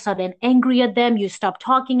all of a sudden angry at them, you stop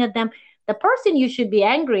talking at them. The person you should be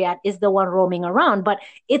angry at is the one roaming around, but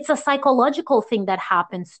it's a psychological thing that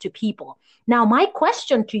happens to people. Now, my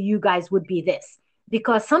question to you guys would be this,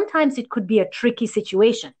 because sometimes it could be a tricky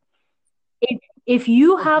situation. If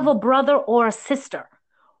you have a brother or a sister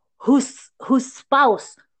whose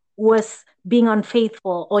spouse was being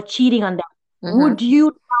unfaithful or cheating on them, would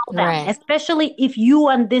you tell them, Right. especially if you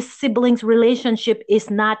and this sibling's relationship is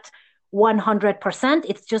not 100%,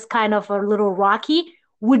 it's just kind of a little rocky,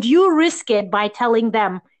 would you risk it by telling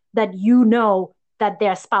them that you know that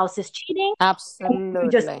their spouse is cheating? Or you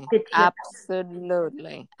just Absolutely. keep it to yourself?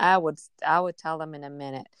 Absolutely. I would tell them in a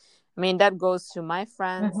minute. I mean, that goes to my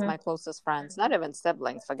friends, my closest friends, not even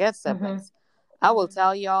siblings, forget siblings. I will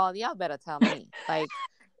tell y'all better tell me. Like,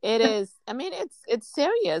 it is, I mean, it's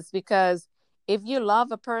serious, because if you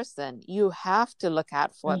love a person, you have to look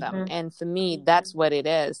out for them. And for me, that's what it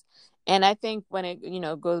is. And I think when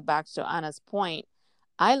it, goes back to Anna's point,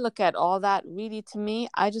 I look at all that, really, to me,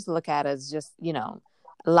 I just look at it as just,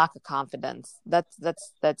 lack of confidence.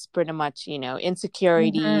 That's pretty much,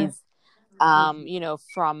 insecurities,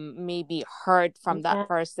 from maybe hurt from that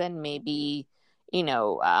person, maybe,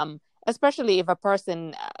 especially if a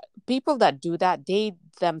person, people that do that, they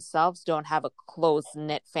themselves don't have a close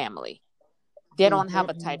knit family. They don't have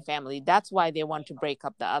a tight family. That's why they want to break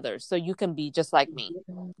up the others. So you can be just like me.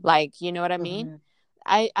 Like, you know what I mean?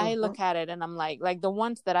 I look at it and I'm like the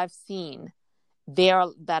ones that I've seen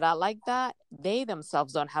that are like that, they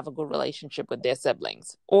themselves don't have a good relationship with their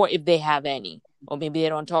siblings, or if they have any, or maybe they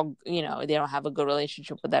don't talk, they don't have a good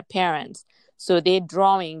relationship with their parents. So they're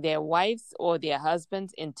drawing their wives or their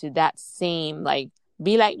husbands into that same, like,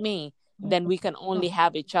 be like me, then we can only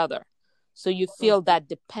have each other. So you feel that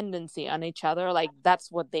dependency on each other, like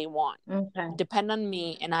that's what they want. Okay. Depend on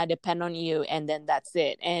me and I depend on you, and then that's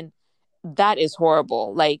it. And that is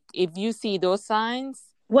horrible. Like if you see those signs,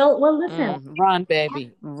 Well, listen. run,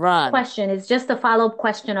 baby, run. Question. It's just a follow-up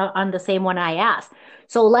question on the same one I asked.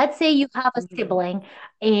 So let's say you have a Mhm. sibling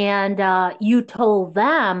and you told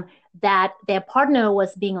them that their partner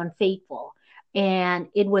was being unfaithful and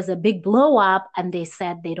it was a big blow up and they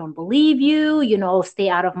said they don't believe you, stay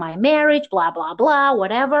out of my marriage, blah, blah, blah,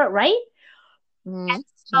 whatever, right? Mhm. Mhm.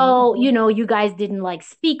 So, you guys didn't like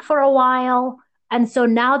speak for a while. And so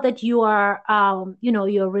now that you are,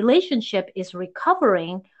 your relationship is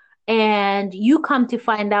recovering and you come to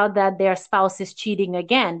find out that their spouse is cheating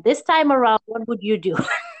again, this time around, what would you do?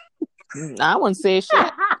 I wouldn't say shit.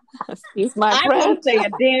 He's my I friend. won't say a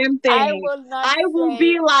damn I thing. will not I will say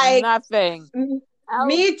be like, nothing.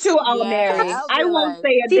 Me too, our Yeah, Mary. I'll I be won't like,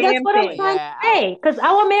 say a See, that's damn what I'm thing. trying to yeah, say. Because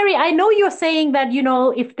our Mary, I know you're saying that,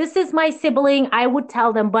 if this is my sibling, I would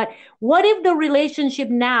tell them. But what if the relationship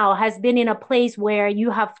now has been in a place where you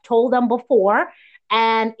have told them before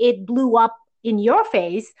and it blew up in your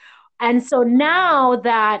face? And so now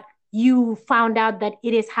that you found out that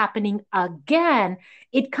it is happening again,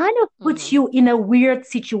 it kind of puts hmm you in a weird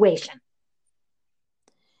situation.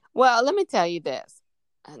 Well, let me tell you this.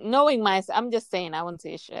 Knowing myself, I'm just saying I wouldn't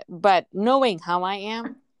say shit, but knowing how I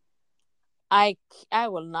am, I I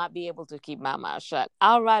will not be able to keep my mouth shut.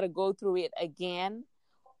 I'll rather go through it again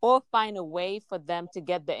or find a way for them to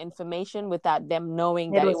get the information without them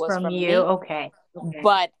knowing It that it was was from from you. me. Okay. Okay.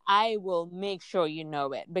 But I will make sure you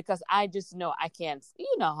know it because I just know I can't.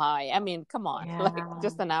 You know how I mean, come on. Like Yeah.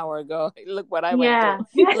 just an hour ago, look what I went through.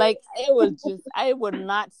 Yeah. Like it was just, I would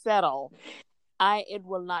not settle. It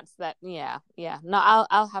will not set. Yeah, yeah. No,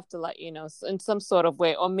 I'll have to let you know in some sort of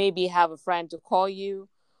way, or maybe have a friend to call you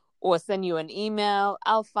or send you an email.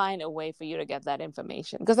 I'll find a way for you to get that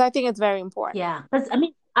information because I think it's very important. Yeah. Because, I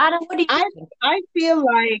mean, Adam, what do you I think? I feel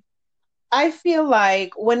like I feel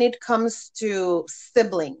like when it comes to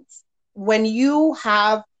siblings, when you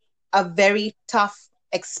have a very tough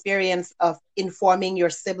experience of informing your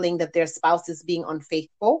sibling that their spouse is being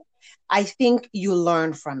unfaithful, I think you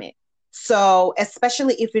learn from it. So,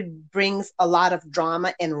 especially if it brings a lot of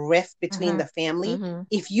drama and rift between Mm-hmm. the family, Mm-hmm.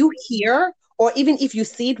 if you hear or even if you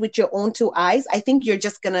see it with your own two eyes, I think you're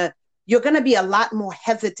gonna be a lot more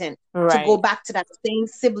hesitant to go Right. back to that same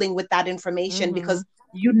sibling with that information Mm-hmm. because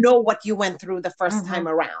you know what you went through the first Mm-hmm. time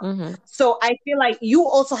around. Mm-hmm. So I feel like you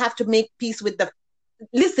also have to make peace with the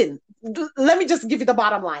listen, let me just give you the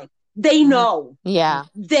bottom line. They Mm-hmm. know. Yeah,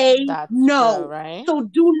 They that's true, know. right? So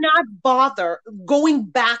do not bother going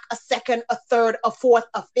back a second, a third, a fourth,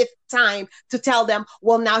 a fifth time to tell them,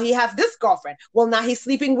 well, now he has this girlfriend. Well, now he's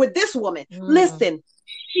sleeping with this woman. Mm. Listen,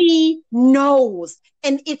 she knows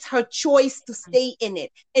and it's her choice to stay in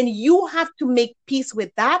it. And you have to make peace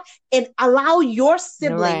with that and allow your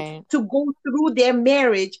sibling Right. to go through their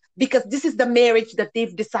marriage because this is the marriage that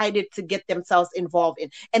they've decided to get themselves involved in.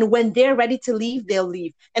 And when they're ready to leave, they'll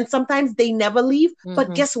leave. And sometimes they never leave. But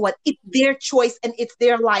Mm-hmm. guess what? It's their choice and it's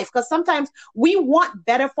their life. Because sometimes we want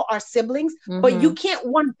better for our siblings, but you Mm-hmm. can't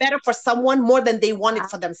want better for someone more than they want it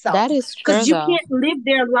for themselves That is true, because you though. can't live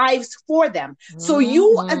their lives for them. So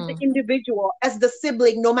you as the Mm-hmm. individual, as the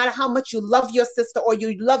sibling, no matter how much you love your sister or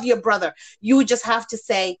you love your brother, you just have to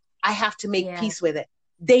say, I have to make Yeah. peace with it.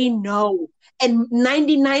 They know. And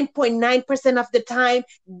 99.9% of the time,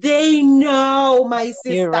 they know, my You're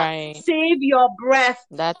sister. right. Save your breath.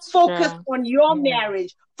 That's Focus true. on your Yeah.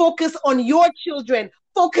 marriage. Focus on your children.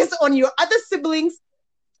 Focus on your other siblings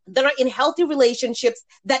that are in healthy relationships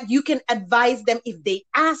that you can advise them if they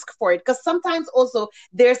ask for it. Because sometimes also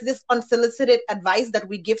there's this unsolicited advice that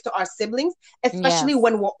we give to our siblings, especially Yes.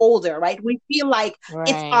 when we're older, right? We feel like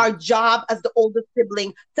it's Right. our job as the older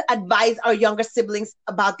sibling to advise our younger siblings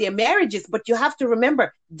about their marriages. But you have to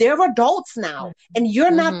remember, they're adults now and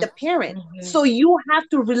you're not Mm-hmm. the parent. Mm-hmm. So you have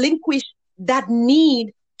to relinquish that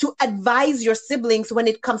need to advise your siblings when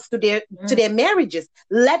it comes to their marriages.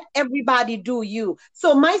 Let everybody do you.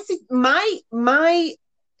 So my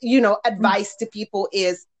advice to people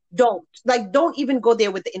is don't even go there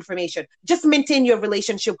with the information. Just maintain your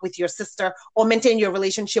relationship with your sister or maintain your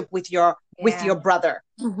relationship with Yeah. your brother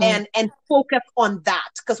Mm-hmm. and focus on that.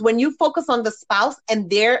 Because when you focus on the spouse and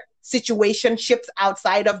their situationships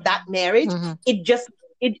outside of that marriage, Mm-hmm. it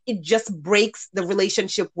just breaks the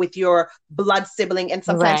relationship with your blood sibling, and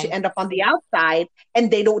sometimes you Right. end up on the outside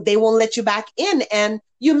and they won't let you back in and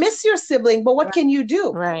you miss your sibling, but what can you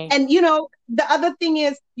do? Right. And the other thing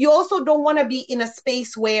is you also don't want to be in a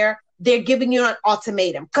space where they're giving you an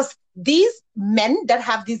ultimatum. Because these men that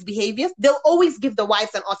have these behaviors, they'll always give the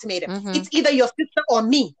wives an ultimatum. Mm-hmm. It's either your sister or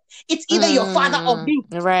me. It's either your father or Mm, me.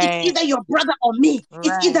 It's right. either your brother or me.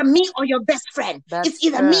 It's either Right. me or your best friend. It's That's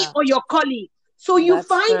either me true. or your colleague. So you That's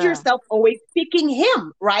find true. yourself always picking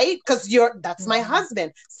him, right? Because that's my Mhm.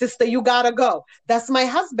 husband. Sister, you gotta go. That's my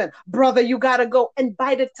husband. Brother, you gotta go. And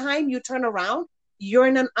by the time you turn around, you're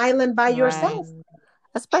in an island by Right. yourself. Mhm.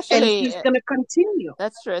 And Especially he's gonna continue.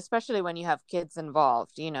 that's true, especially when you have kids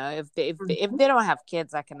involved. You know, if Mhm, they don't have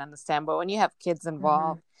kids, I can understand. But when you have kids Mhm.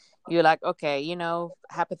 involved, you're like, okay,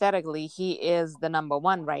 hypothetically, he is the number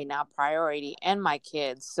one right now, priority, and my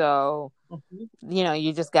kids. So, mhm,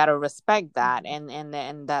 you just got to respect that, Mhm.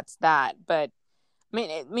 and that's that. But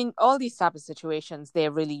I mean, all these type of situations,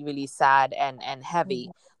 they're really, really sad and heavy.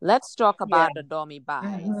 Mhm. Let's talk yeah. about the Domi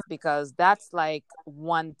buys, Mhm. because that's like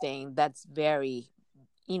one thing that's very,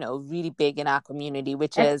 really big in our community,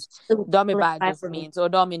 which is Especially with Domi sibling buy just rivalry. means, or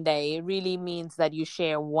Domi day, it really means that you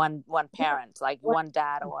share one Yeah. parent, like What? one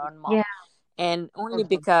dad or Mhm, one mom. Yeah. And only mhm,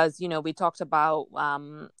 because, we talked about,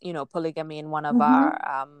 polygamy in one of Mhm.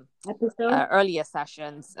 our Episode. earlier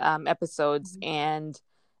sessions, episodes. Mhm. And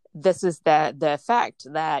this is the effect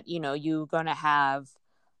that you're gonna have,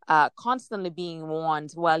 constantly being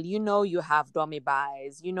warned. Well, you have dummy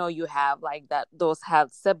buys, you have like that, those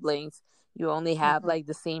have siblings, you only have mhm, like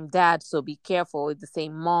the same dad, so be careful with the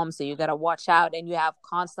same mom, so you got to watch out. And you have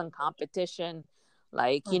constant competition,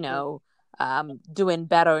 like, mhm, doing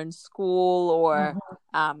better in school, or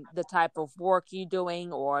Mhm. the type of work you're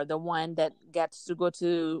doing, or the one that gets to go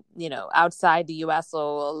to, outside the US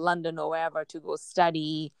or London or wherever to go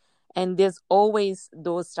study. And there's always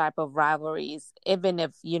those type of rivalries, even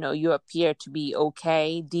if you appear to be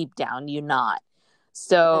okay, deep down you're not.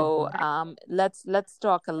 So mhm. let's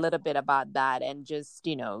talk a little bit about that, and just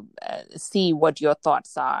see what your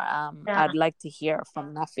thoughts are. Yeah. I'd like to hear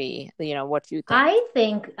from Nafi, what you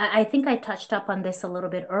think. I think I touched up on this a little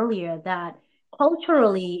bit earlier that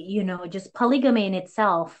culturally, just polygamy in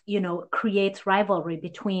itself, creates rivalry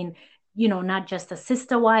between, not just the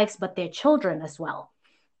sister wives, but their children as well.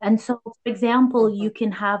 And so, for example, Mhm, you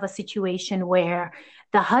can have a situation where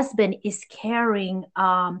the husband is caring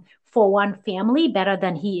for one family better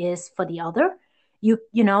than he is for the other.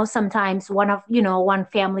 Sometimes one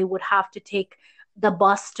family would have to take the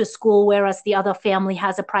bus to school, whereas the other family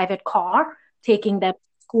has a private car taking them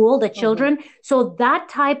to school, the mhm, children. So that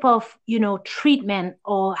type of, treatment,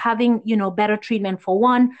 or having, better treatment for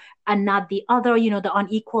one and not the other, the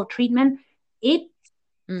unequal treatment, it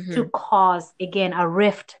to Mm-hmm. cause again a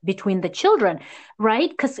rift between the children, right?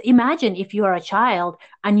 Because imagine if you are a child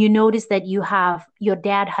and you notice that your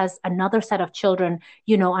dad has another set of children,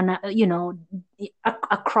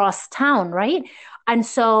 across town, right? And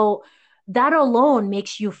so that alone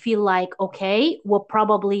makes you feel like, okay, we're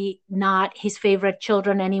probably not his favorite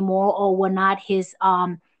children anymore, or we're not his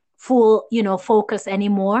full, focus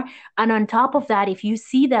anymore. And on top of that, if you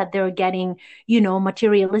see that they're getting,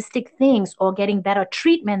 materialistic things or getting better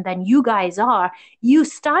treatment than you guys are, you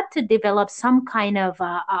start to develop some kind of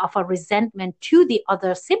a resentment to the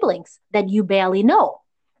other siblings that you barely know.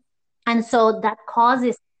 And so that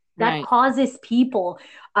Right. causes people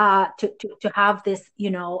to have this,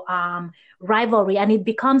 rivalry, and it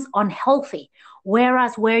becomes unhealthy.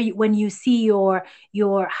 Whereas when you see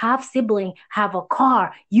your half sibling have a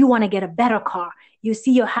car, you want to get a better car. You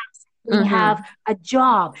see your half sibling have Mm-hmm. a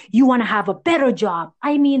job, you want to have a better job.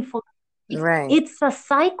 I mean, Right. it's a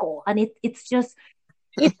cycle, and it's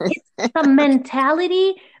a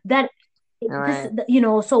mentality that this,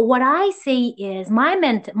 Right. so what I say is my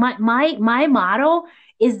motto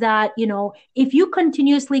is that, if you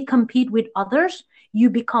continuously compete with others, you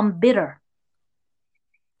become bitter.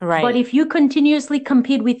 But Right. if you continuously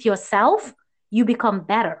compete with yourself, you become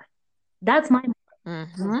better. That's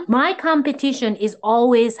Mm-hmm. mhm, my competition is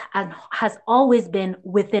always and has always been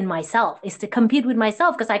within myself, is to compete with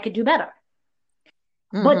myself because I could do better.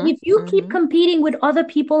 But Mm-hmm. if you keep Mm-hmm. competing with other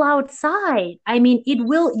people outside, I mean,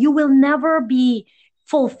 you will never be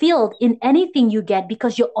fulfilled in anything you get,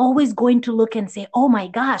 because you're always going to look and say, oh my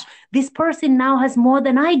gosh, this person now has more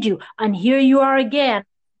than I do. And here you are again,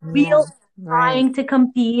 Yeah. real Right. trying to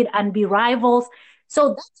compete and be rivals. So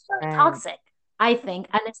that's very Right. toxic, I think,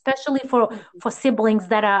 and especially for mhm. siblings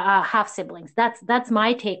that are half siblings. That's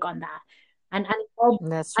my take on that.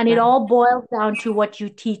 That's And it right. all boils down to what you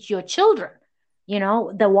teach your children,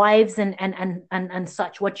 the wives and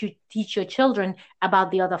such, what you teach your children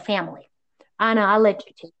about the other family. Anna, I'll let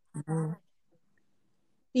you take. Mhm.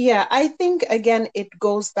 Yeah, I think again it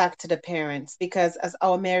goes back to the parents because as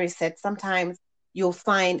our Mary said, sometimes you'll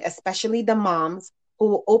find, especially the moms who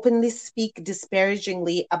will openly speak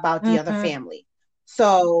disparagingly about the other Mm-hmm. family.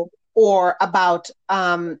 So, or about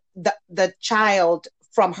the child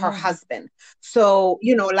from her Mm-hmm. husband. So,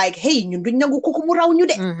 like, hey, ñu duñ nangu kooku mu raw ñu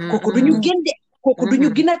de, kooku duñu Mm-hmm. génn de, kooku duñu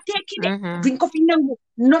Mm-hmm. gën a tekki de, Mm-hmm. duñ ko fi nangu,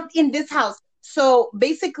 not in this house. So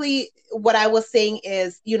basically, what I was saying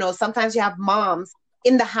is, sometimes you have moms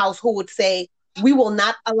in the house who would say, we will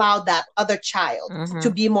not allow that other child to Mm-hmm.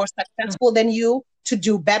 be more successful than you, to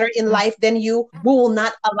do better in life than you. We will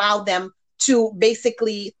not allow them to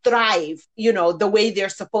basically thrive, the way they're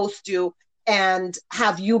supposed to, and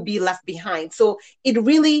have you be left behind. So it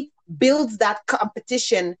really builds that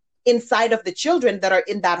competition inside of the children that are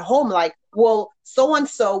in that home. Like, well, so and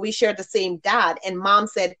so, we share the same dad, and mom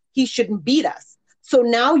said he shouldn't beat us. So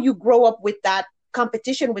now you grow up with that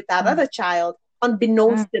competition with that other child,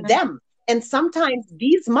 unbeknownst to Mm-hmm. them. And sometimes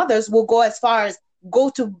these mothers will go as far as go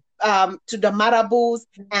to the marabouts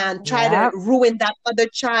and try to Yep. ruin that other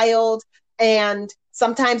child. And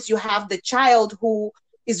sometimes you have the child who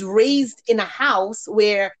is raised in a house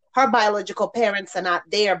where her biological parents are not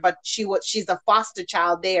there, but she's a foster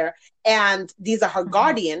child there, and these are her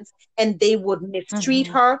guardians, and they would mistreat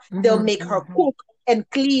Mm-hmm. her. They'll Mm-hmm. make her cook and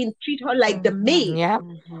clean, treat her like the Mm-hmm. maid. Yep.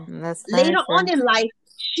 Mm-hmm. That's very Later true. on in life,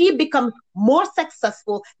 she becomes more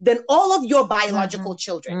successful than all of your Mm-hmm. biological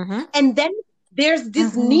children. Mm-hmm. And then there's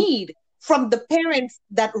this Mm-hmm. need from the parents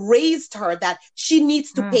that raised her that she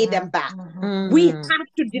needs to pay them Mm-hmm. back. We Mm-hmm. have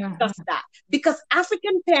to discuss that, because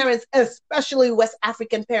African parents, especially West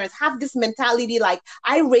African parents, have this mentality like,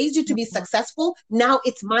 I raised you to be successful. Now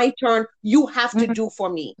it's my turn. You have to do for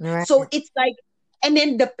me. Right. So it's like, and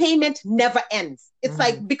then the payment never ends. It's Mm-hmm.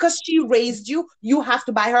 like, because she raised you, you have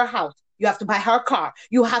to buy her house. You have to buy her car.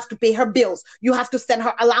 You have to pay her bills. You have to send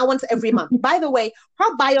her allowance every month. By the way,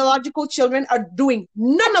 her biological children are doing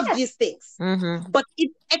none of these things, Mm-hmm. but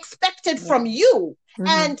it's expected Yeah. from you, Mm-hmm.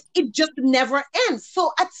 and it just never ends.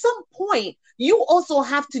 So at some point, you also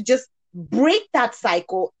have to just break that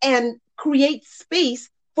cycle and create space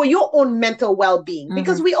for your own mental well-being, Mm-hmm.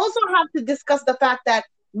 because we also have to discuss the fact that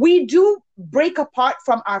we do break apart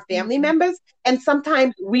from our family Mm-hmm. members, and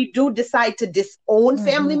sometimes we do decide to disown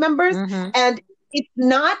family Mm-hmm. members, Mm-hmm. and it's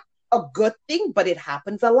not a good thing, but it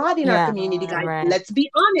happens a lot in our Yeah. community, guys. Right. Let's be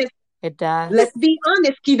honest. It does. Let's be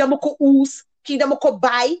honest. Kida mo ko us, kida mo ko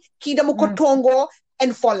bay, kida mo ko Mm-hmm. tongo,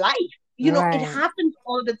 and for life. It Right. happens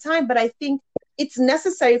all the time, but I think it's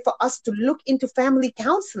necessary for us to look into family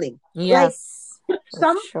counseling. Like, Yes. For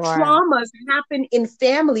some sure. traumas happen in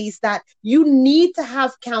families that you need to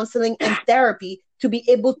have counseling and therapy to be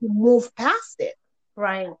able to move past it.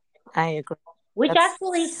 Right. I agree. Which That's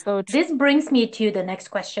actually, so true. this brings me to the next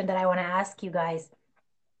question that I want to ask you guys.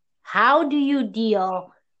 How do you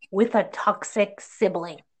deal with a toxic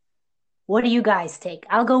sibling? What do you guys take?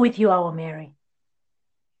 I'll go with you, Our Mary.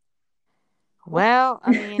 Well,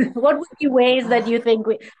 I mean, What would be ways that you think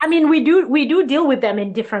we do deal with them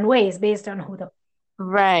in different ways based on who the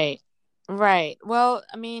right. Right. Well,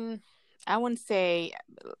 I mean, I wouldn't say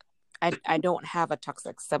I don't have a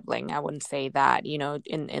toxic sibling. I wouldn't say that,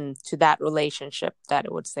 in to that relationship that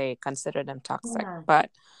it would say consider them toxic. yeah.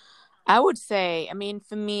 But I would say, I mean,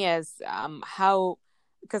 for me as how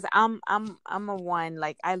because I'm a one,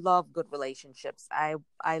 like I love good relationships.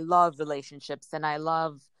 I love relationships, and I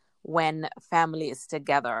love when family is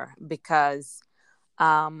together, because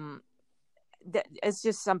um it's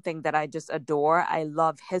just something that I just adore. I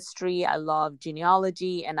love history, I love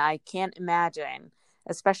genealogy, and I can't imagine,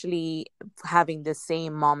 especially having the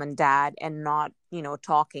same mom and dad and not,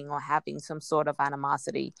 talking or having some sort of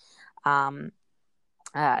animosity. Um,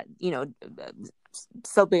 uh, you know,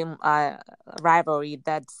 sibling rivalry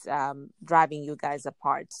that's driving you guys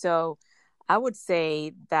apart. So I would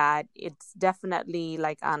say that it's definitely,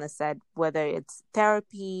 like Anna said, whether it's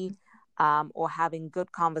therapy or having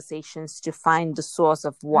good conversations to find the source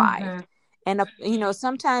of why. Mm-hmm. And,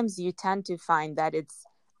 sometimes you tend to find that it's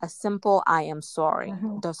a simple I am sorry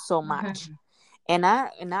Mm-hmm. does so Mm-hmm. much. In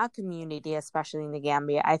our community, especially in the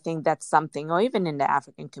Gambia, I think that's something, or even in the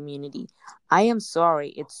African community, I am sorry.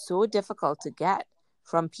 It's so difficult to get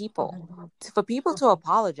from people. For people to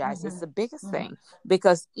apologize is the biggest Mm-hmm. thing,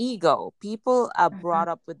 because ego, people are Mm-hmm. brought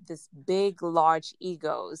up with this big, large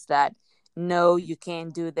egos that no, you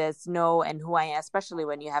can't do this, no, and who I am, especially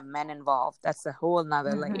when you have men involved, that's a whole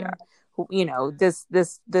nother layer. Who,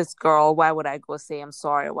 this girl, why would I go say I'm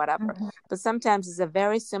sorry or whatever? Mm-hmm. But sometimes it's a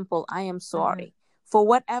very simple I am Mm-hmm. sorry for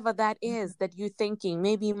whatever that is that you're thinking.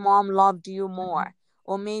 Maybe mom loved you more,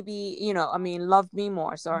 or maybe, loved me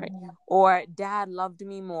more, sorry, or dad loved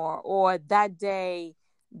me more, or that day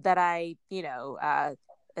that I,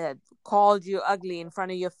 uh, called you ugly in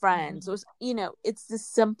front of your friends, or it's this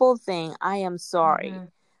simple thing, I am sorry,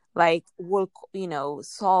 like will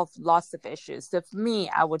solve lots of issues. So for me,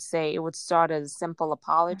 I would say it would start as a simple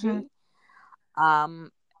apology,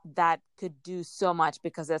 that could do so much,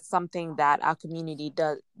 because it's something that our community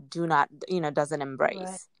doesn't Right.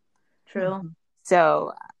 embrace. True.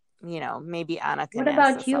 So maybe Anna What can answer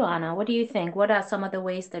about you, some. Anna? What do you think? What are some of the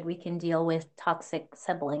ways that we can deal with toxic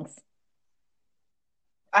siblings?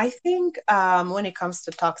 I think when it comes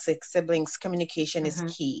to toxic siblings, communication is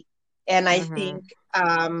key. And I think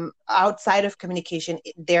outside of communication,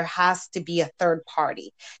 there has to be a third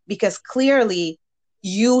party, because clearly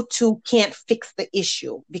you two can't fix the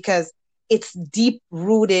issue because it's deep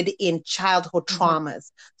rooted in childhood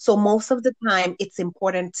traumas. So most of the time, it's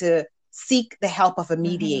important to seek the help of a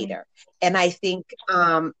mediator. And I think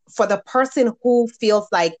for the person who feels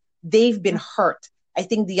like they've been hurt, I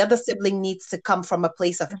think the other sibling needs to come from a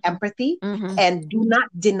place of empathy and do not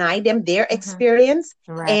deny them their experience,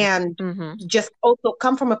 Right. and just also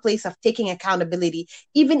come from a place of taking accountability.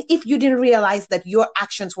 Even if you didn't realize that your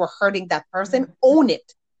actions were hurting that person, own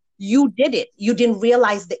it. You did it. You didn't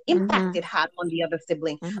realize the impact it had on the other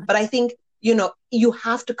sibling. But I think, you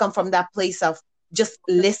have to come from that place of just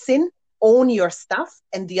listen, own your stuff,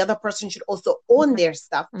 and the other person should also own their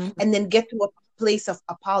stuff, and then get to a place of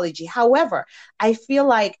apology. However, I feel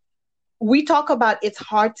like we talk about it's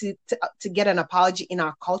hard to get an apology in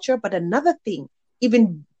our culture, but another thing,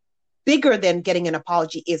 even bigger than getting an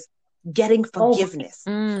apology, is getting forgiveness.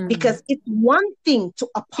 Because it's one thing to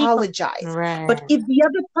apologize, Right. but if the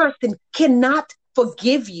other person cannot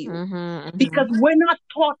forgive you, because we're not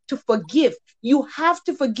taught to forgive, you have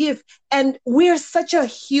to forgive. And we're such a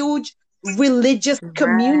huge religious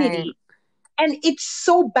community. And it's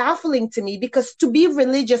so baffling to me, because to be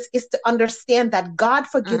religious is to understand that God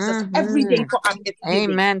forgives us every day for our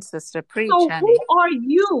misgiving. Amen, sister. Preach, So honey. who are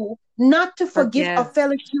you not to forgive a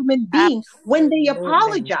fellow human being when they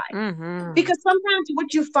apologize? Because sometimes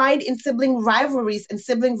what you find in sibling rivalries and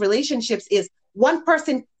sibling relationships is one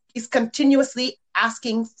person is continuously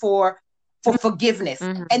asking for forgiveness,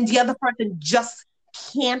 and the other person just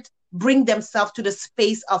can't bring themselves to the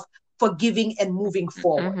space of forgiving and moving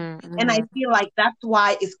forward. And I feel like that's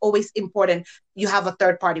why it's always important you have a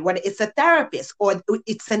third party, whether it's a therapist or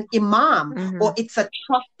it's an imam or it's a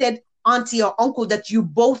trusted auntie or uncle that you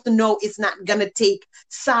both know is not going to take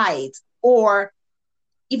sides, or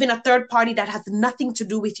even a third party that has nothing to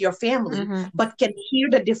do with your family, but can hear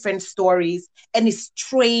the different stories and is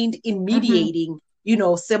trained in mediating,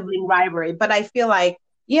 sibling rivalry. But I feel like,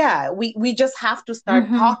 yeah, we just have to start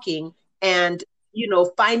talking and,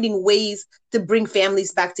 finding ways to bring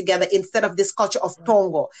families back together instead of this culture of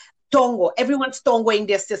tongo. Tongo, everyone's tongoing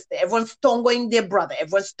their sister, everyone's tongoing their brother,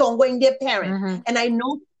 everyone's tongoing their parent. And I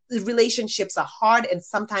know the relationships are hard and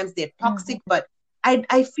sometimes they're toxic, but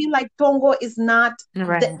I feel like tongo is not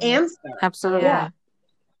the answer. Absolutely. Yeah.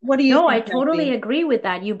 What do you No, think, I totally Nancy? agree with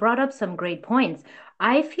that. You brought up some great points.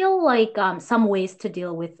 I feel like some ways to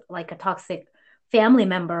deal with like a toxic family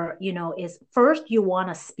member, is first you want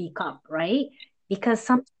to speak up, right? Because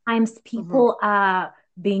sometimes people are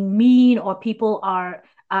being mean, or people are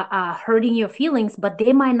hurting your feelings, but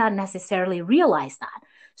they might not necessarily realize that.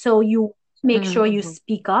 So you make sure you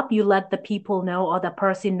speak up, you let the people know, or the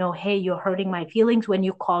person know, hey, you're hurting my feelings when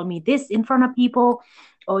you call me this in front of people,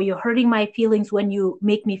 or you're hurting my feelings when you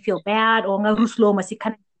make me feel bad, or nga ruslo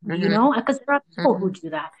masikan, because there are people who do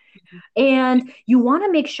that. And you want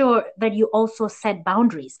to make sure that you also set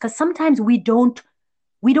boundaries, because sometimes we don't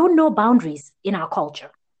know boundaries in our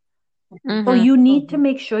culture. So you need to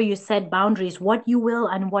make sure you set boundaries, what you will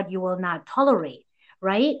and what you will not tolerate,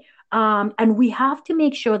 right? And we have to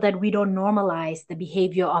make sure that we don't normalize the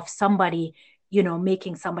behavior of somebody,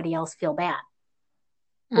 making somebody else feel bad.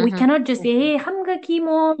 So we cannot just say, hey, hamga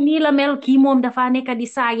kimom, nila mel kimom, dafane ka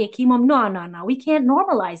disage kimom. No. We can't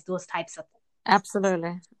normalize those types of things.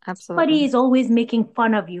 Absolutely. Somebody is always making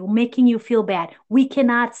fun of you, making you feel bad. We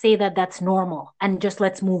cannot say that that's normal and just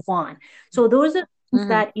let's move on. So those are things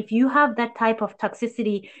that if you have that type of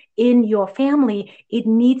toxicity in your family, it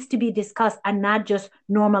needs to be discussed and not just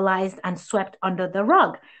normalized and swept under the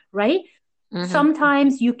rug, right?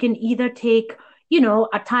 Sometimes you can either take,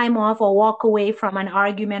 a time off or walk away from an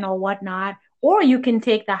argument or whatnot, or you can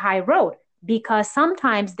take the high road, because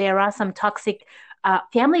sometimes there are some toxic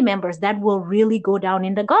family members that will really go down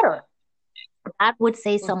in the gutter. That would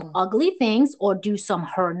say some ugly things or do some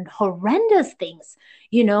horrendous things,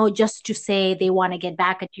 just to say they want to get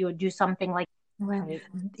back at you or do something like that.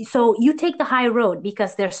 So you take the high road,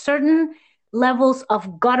 because there's certain levels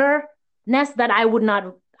of gutterness that I would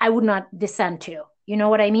not descend to. You know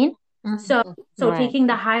what I mean? Mhm. So, so Right. taking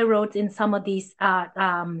the high roads in some of these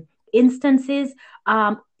instances,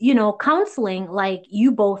 counseling, like you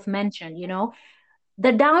both mentioned,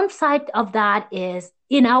 the downside of that is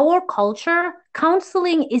in our culture,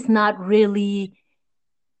 counseling is not really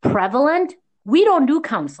prevalent. We don't do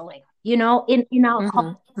counseling, in our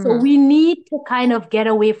culture. Mhm. So Mhm. we need to kind of get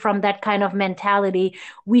away from that kind of mentality.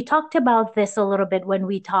 We talked about this a little bit when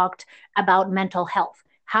we talked about mental health,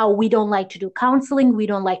 how we don't like to do counseling, we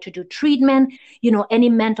don't like to do treatment, any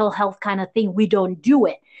mental health kind of thing, we don't do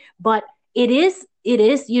it. But it is,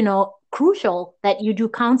 crucial that you do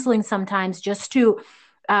counseling sometimes just to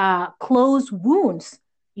close wounds,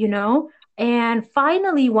 you know and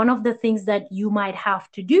finally, one of the things that you might have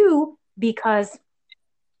to do, because,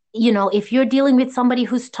 if you're dealing with somebody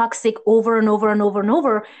who's toxic over and over and over and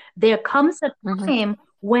over, there comes a Mhm. time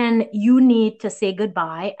when you need to say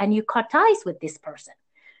goodbye and you cut ties with this person,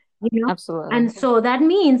 you know? Absolutely. And so that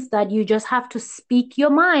means that you just have to speak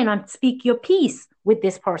your mind and speak your piece with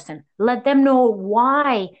this person. Let them know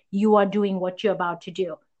why you are doing what you're about to do.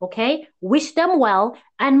 Okay? Wish them well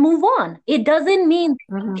and move on. It doesn't mean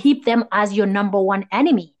Mhm. keep them as your number one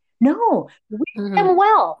enemy. No, wish Mhm. them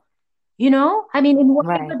well, I mean, in Right.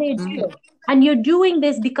 whatever they Mhm. do. And you're doing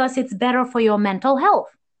this because it's better for your mental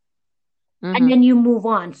health, and Mhm. then you move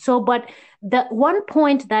on. So, but the one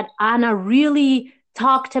point that Anna really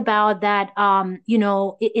talked about, that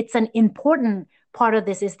it's an important part of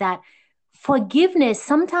this, is that forgiveness,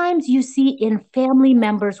 sometimes you see in family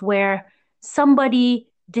members where somebody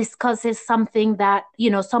discusses something that,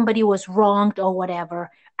 somebody was wronged or whatever,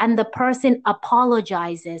 and the person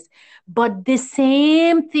apologizes, but the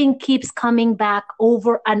same thing keeps coming back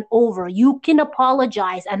over and over. You can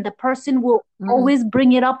apologize and the person will Mhm. always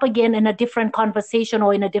bring it up again in a different conversation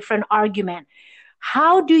or in a different argument.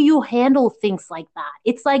 How do you handle things like that?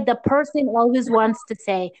 It's like the person always wants to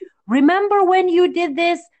say, remember when you did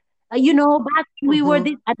this? Back when we were Mhm.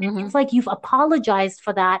 this. And Mhm. it's like you've apologized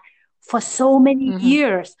for that for so many Mhm.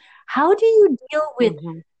 years. How do you deal with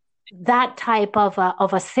Mhm. that type of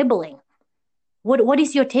a sibling? What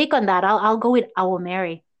is your take on that? I'll go with our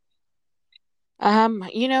Mary.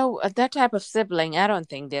 That type of sibling, I don't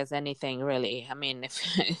think there's anything really. I mean, if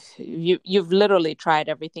you've literally tried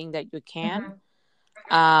everything that you can,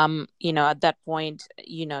 Mm-hmm. at that point,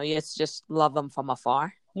 it's just love them from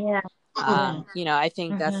afar. Yeah, yeah. Mhm. I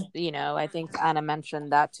think Mm-hmm. I think Anna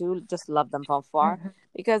mentioned that too, just love them from afar. Mm-hmm.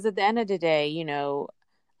 Because at the end of the day,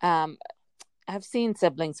 um, I've seen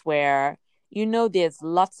siblings where there's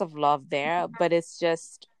lots of love there, but it's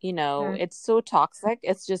just it's so toxic.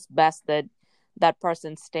 It's just best that that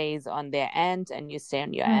person stays on their end and you stay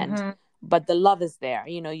on your end. Mm-hmm. But the love is there.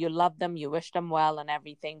 You love them, you wish them well and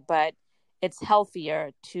everything, but it's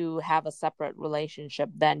healthier to have a separate relationship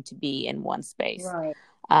than to be in one space. Right.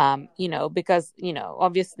 Because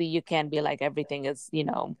obviously you can be like everything is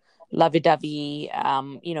lovey-dovey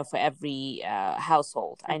for every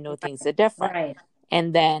household. I know things are different. Right.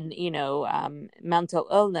 And then mental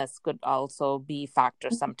illness could also be factor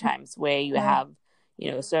sometimes, where you Mm-hmm. have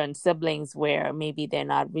certain siblings where maybe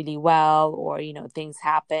they're not really well, or things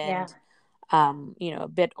Yeah. happened a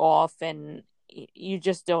bit off, and you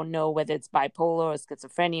just don't know whether it's bipolar or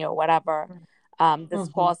schizophrenia or whatever, that's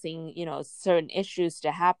Mhm. causing certain issues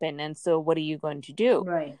to happen. And so what are you going to do?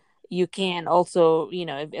 Right. You can also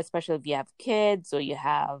especially if you have kids, or you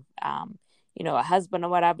have a husband or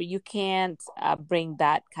whatever, you can't bring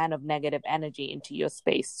that kind of negative energy into your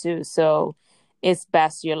space too. So it's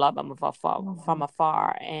best you love them Mm-hmm. from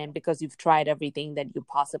afar, and because you've tried everything that you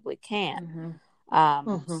possibly can. Mm-hmm.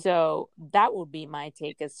 Mhm. So that would be my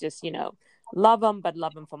take. It's just, love them, but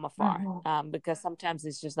love them from afar. Mm-hmm. Because sometimes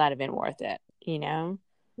it's just not even worth it. Yeah,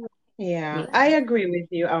 Yeah. I agree with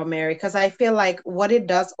you, Mary, because I feel like what it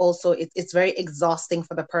does also, it's very exhausting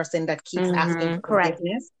for the person that keeps asking Mm-hmm. for Correct.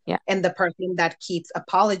 forgiveness Yeah. and the person that keeps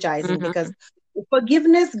apologizing, Mm-hmm. because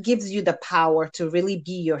forgiveness gives you the power to really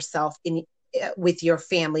be yourself in with your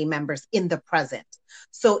family members in the present.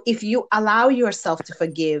 So if you allow yourself to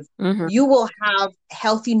forgive, Mm-hmm. you will have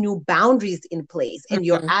healthy new boundaries in place, and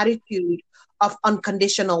your Mm-hmm. attitude of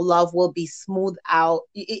unconditional love will be smooth out.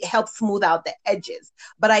 It helps smooth out the edges.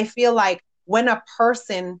 But I feel like when a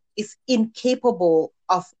person is incapable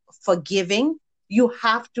of forgiving, you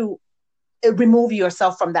have to remove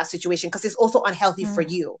yourself from that situation, because it's also unhealthy for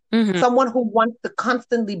Mm-hmm. you. Mm-hmm. Someone who wants to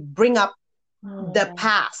constantly bring up the Yeah.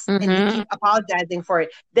 past and you Mm-hmm. keep apologizing for it,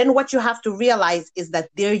 then what you have to realize is that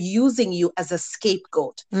they're using you as a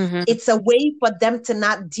scapegoat. Mm-hmm. It's a way for them to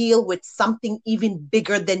not deal with something even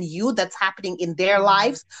bigger than you that's happening in their Mm-hmm.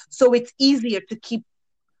 lives. So it's easier to keep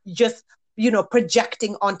just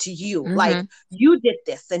projecting onto you. Like, Mm-hmm. you did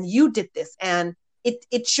this and you did this. And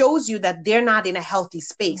it shows you that they're not in a healthy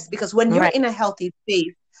space, because when you're Right. in a healthy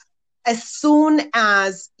space, as soon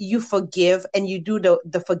as you forgive and you do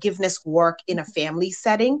the forgiveness work in a family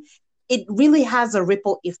setting, it really has a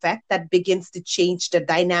ripple effect that begins to change the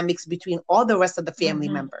dynamics between all the rest of the family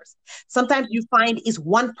members. Sometimes you find is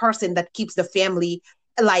one person that keeps the family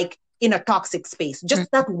like in a toxic space,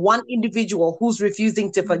 just that one individual who's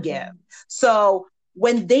refusing to forgive. So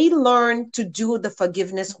when they learn to do the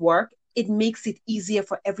forgiveness work, it makes it easier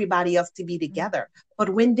for everybody else to be together. But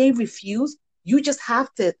when they refuse, you just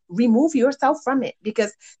have to remove yourself from it,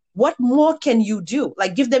 because what more can you do?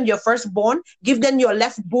 Like, give them your firstborn, give them your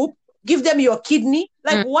left boob, give them your kidney.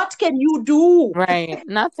 Like, what can you do? Right.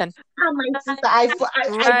 Nothing. Oh, my sister, I'm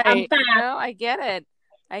Right. fast. No, I get it.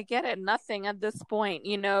 I get it. Nothing at this point.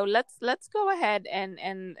 Let's go ahead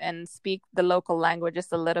and speak the local language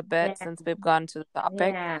just a little bit since we've gone to the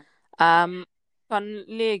topic. Kon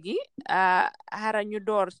léegi xara ñu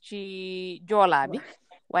door ci joolaa bi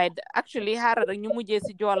waaye actually xara rek ñu mujjee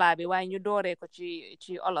si joolaa bi waaye ñu dooree ko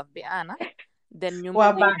ci olof bi ana den ñu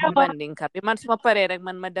mujjee ci mandinka bi man suma paree rek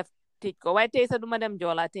man ma def tëj ko waaye tey sa duma dem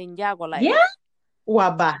joolaa tey njaago lay def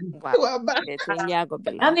Waba. waaw tey njaago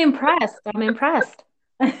bi la I'm impressed.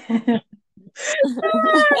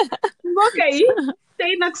 mbokk yi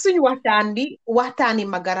tey nag suñu waxtaani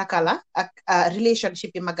magaraka la ak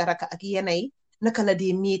relationship yi magaraka ak yenay naka la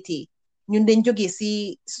dee métti ñun dañ jógee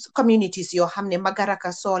si communities yoo xam ne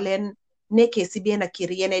magaraka soo leen nekkee si benn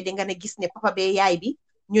kër yenay di nga ne gis ne papa bee yaay bi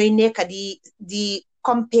ñooy nekka di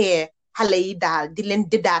compare xale yi daal di leen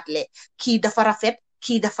dëdaatle kii dafa rafet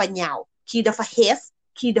kii dafa ñaaw kii dafa xees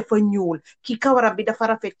kii dafa ñuul kii kawaram bi dafa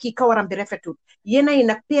rafet kii kawaram bi rafetul yenay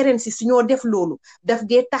nag parents yi suñoo def loolu daf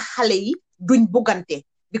dee tax xale yi duñ buggante,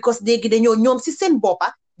 because léegi dañoo ñoom si seen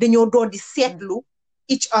boppa dañoo doon di seetlu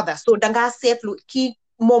each other. So dangaa seetlu kii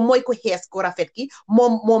moom mooy ko xees ko rafet ki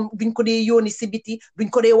moom duñ ko dee yóoni si biti, duñ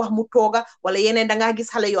ko dee wax mu tooga wala yeneen dangaa gis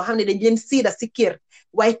xale yoo xam ne dañ leen séeda si kër,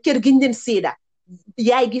 waaye kër giñ leen séeda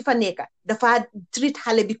yaay gi fa nekka dafa treat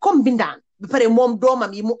xale bi comme bindaan ba pare moom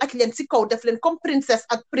doomam yi mu aj leen si kaw def leen comme princesse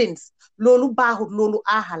ak prince. Loolu baaxut, loolu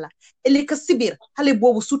aaxala ëllëg si biir xale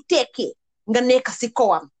boobu su tekkee nga nekk si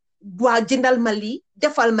kawam waa jëndal ma lii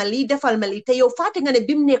defal ma lii te yow faate nga ne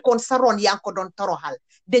bi mu nekkoon sa ron yaa ngi ko doon toroxal.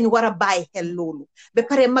 dañ war a bàyyi xel loolu ba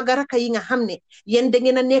pare magaraka yi nga xam ne yéen da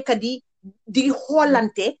ngeen a nekk di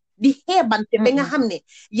xoolante di xeebante ba nga xam ne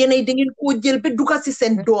yéenay da ngeen koo jël ba dugal si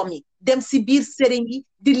seen doom yi dem si biir sëriñ yi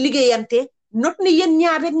di liggéeyante, not ni yéen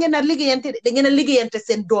ñaar rek ngeen a liggéeyante da ngeen a liggéeyante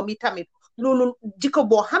seen doom yi tamit. loolu jikko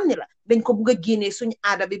boo xam ne la dañ ko bugg a génnee suñu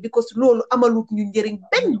aada bi, because loolu amalut ñu njëriñ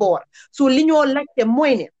benn boor. so li ñoo laajte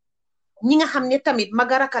mooy ne ñi nga xam ne tamit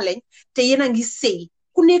magaraka lañ te yéen a ngi sëy,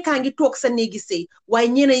 ku nekkaa ngi toog sa néegi sëy, waaye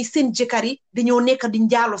ñeneen seen jëkkër yi dañoo nekk di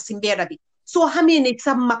njaalo si mbeeda bi. soo xamee ne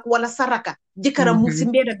sa mag wala sa raka jëkkëram mu si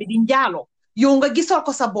mbeeda bi di njaalo, yow nga gisal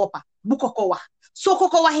ko sa boppa bu ko wax. soo ko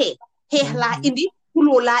waxee xeex laa indi,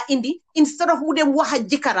 xuloo laa indi, instead of mu dem wax a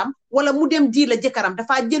jëkkëram wala mu dem diila jëkkëram,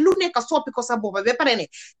 dafa jël lu nekk soppi ko sa boppa ba pare ne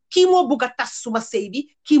kii moo bugg a tas suma sëy bi,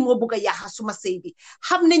 kii moo bugg a yaaxa suma sëy bi.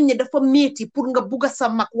 xam nañ ne dafa metti pour nga bugg a sa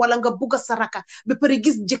mag wala nga bugg a sa raka ba pare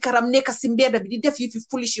gis jëkkëram nekk si mbedda bi di def yi fi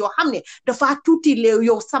foolish yoo xam ne dafa tuuti leew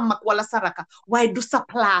yow sa mag wala sa raka, waaye du sa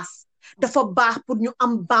place. dafa baax pour ñu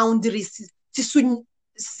am boundaries si suñ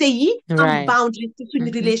sëy yi, am boundaries ci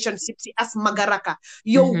suñ relationship si as magaraka.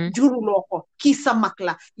 yow juruloo ko, kii sa mag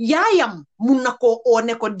la, yaayam mun na koo oo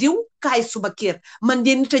ne ko diw kaay suba kër man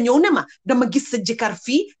de nit a ñëw ne ma dama gis sa jëkkër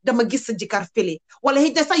fii, dama gis sa jëkkër fële, wala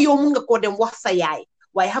xëy na sax yow mun nga koo dem wax sa yaay.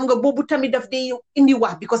 waaye xam nga boobu tamit daf dee indi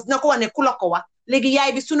wax, because dina ko wax ne ku la ko wax, léegi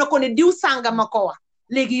yaay bi su na ko ne diw sànga ma ko wax,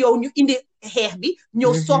 léegi yow ñu indi xeex bi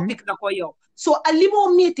ñëw soppik na ko yow. so li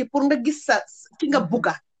moo métti pour nga gis sa ki nga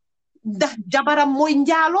bugga, ndax jabaram mooy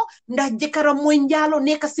njaalo, ndax jëkkëram mooy njaalo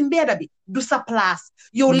nekk si mbeeda bi, du sa place.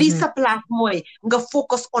 yow lii sa place mooy nga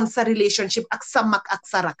focus on sa relationship ak sa mag ak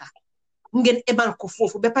sa raka, ngeen ebal ko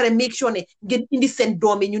foofu ba pare make sure ne ngeen indi seen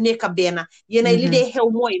doom yi ñu nekk benn. yéenay li dee xew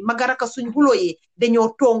mooy magaraka suñ xulooyee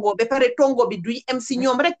dañoo tongoo ba pare tongoo bi duy em si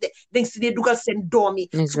ñoom rek de, dañ si dee dugal seen doom yi.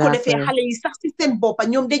 su ko defee xale yi sax si seen boppa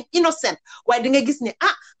ñoom dañ innocent, waaye di nga gis ne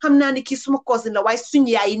xam naa ne kii suma cousin la, waaye suñ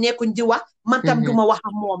yaay yi nekkuñ di wax, man tam duma wax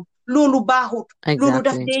ak moom. loolu baaxut. loolu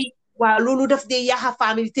daf dee loolu daf dee yaaxa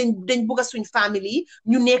famille te dañ bugg a suñ famille yi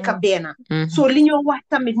ñu nekk benn. so li ñoo wax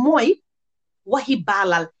tamit mooy waxi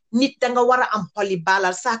baalal. nit da nga war a am xoli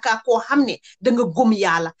baalal saaka koo xam ne da nga gëm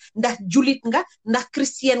yàlla, ndax julit nga, ndax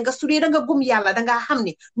chrétien nga. su dee da nga gëm yàlla da nga xam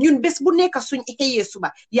ne ñun bés bu nekk suñ xëyee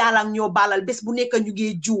suba yàlla ñoo baalal, bés bu nekk ñu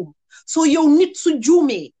ngee juum. so yow nit su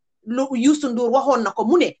juumee Youssou Ndour waxoon na ko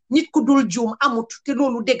mu ne nit ku dul juum amut te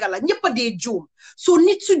loolu dégg la ñëpp a dee juum so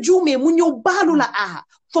nit su juumee mu ñëw baalu la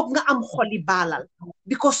foog nga am xoli baalal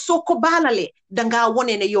because soo ko baalalee dangaa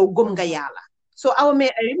wone ne yow gëm nga yàlla so Awa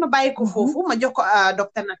Mary ma bàyyi ko foofu ma jox ko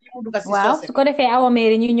docteur Nafi mu dugg si waaw soose su ko defee Awa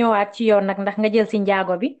Mary ñu ñëwaat ci yoon nag ndax nga jël si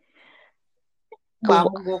njaago bi.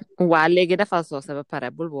 waa léegi defal soose ba pare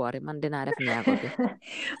bul woori man dinaa def njaago bi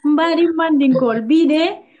mbari mandingol bii de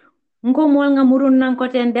ngo mol nga murun nan ko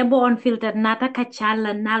ten debbo on filter nata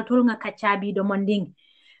kaccalla naltol nga kacca bi do manding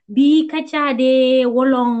bi kacca de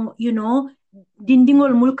wolong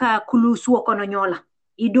dindingol mulka kulu suwo kono nyola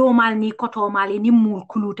idomal ni kotomal ni mul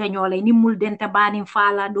kuluta nyola ni mul denta banin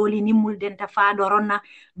fala doli ni mul denta fa doronna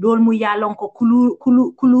dol mu yalon ko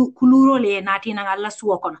kuluro le nati nan alla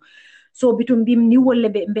suwo kono so bitum bim ni wolle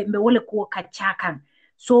be wole ko kacca kan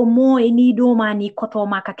so mo ni doma ni koto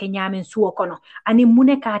maka ke nyamen suwo kono ani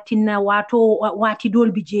mune ka tinna wati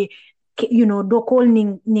dol bije do kol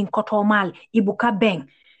nin koto mal ibuka beng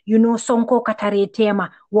sonko katare tema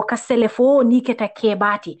woka selefo ni keta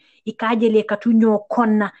kebati ikajele katunyo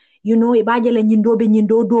konna ibajele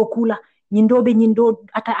nyindo do kula nyindo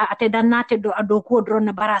ate dannate do ko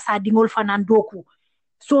dronna barasa dingol fanan doku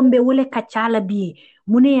so mbe wole kacala bi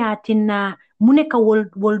mune ya tinna mune ka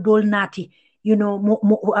wol dol nati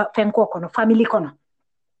fenko kono family kono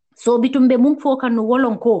so bitumbe mun fo kan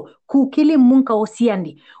wolon ko ku kilim mun ka o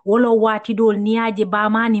siyandi wolo wati dol niyaje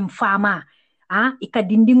bamanin fama ika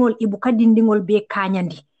dindingol ibuka dindingol be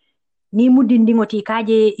kanyandi ni mu dindingoti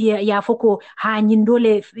kaje ya foko ha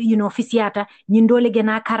nyindole fisiyata nyindole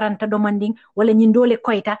gena karanta do manding wala nyindole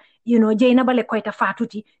koita Jaynaba le koita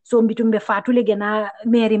fatuti so bitumbe fatule gena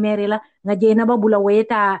meri la nga Jaynaba bula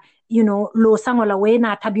weta lo sango la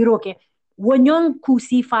wena tabiroke wonyon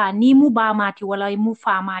kusifa ni mu bamati wala mu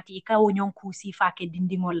famati ka wonyon kusifa ke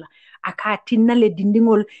dindingol la aka tinnale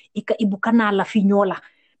dindingol ika ibukana la finyola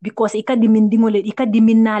because ika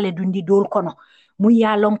diminnale dundi dol kono mu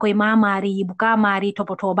ya lonkoy mamari ibuka mari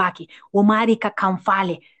topoto baki o mari ka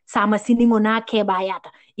kamfale sama siningo na keba yata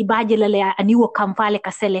ibaje lale aniwo kamfale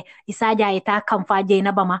kasele isaja ita kamfaje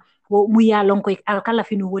na bama mu ya lonkoy alkala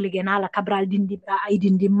finu wolige na la kabral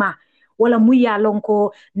dindi ma wala mu ya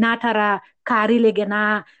lonko natara karile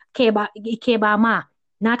gena keba ma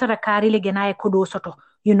natara karile gena e kodo soto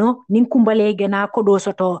nin kumbale gena kodo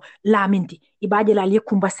soto laminti ibaje la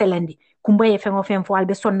kumba selendi kumba ye fengo fenfo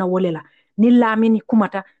albe sonna wolela ni lamin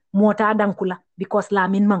kumata mota dankula because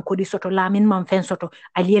lamin man kodi soto lamin man fen soto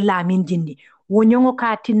aliye lamin jindi wonyongo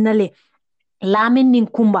ka tinnale lamin nin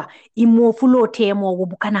kumba imo fulo temo wo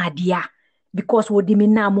bukana diya because wo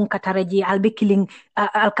diminna mun kataraje albe killing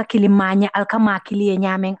alka kilimanya alka ma kiliye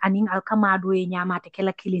nyamen anin alka ma do ye nyamate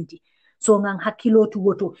kala kilinti so ngan hakkilotu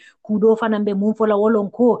woto kudo fanambe mun fola wolon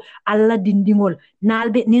ko alla dindingol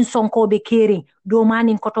nalbe nin sonkobe kering do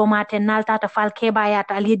manin koto mate naltata fal keba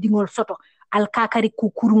yata aliye dingol soto alkakari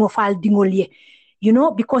kukurungo fal dingol ye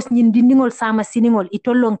because nyin dindingol sama siningol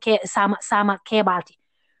itollon sama kebalti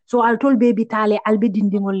so altol baby tale albe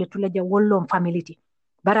dindingol le tulaja wollon famility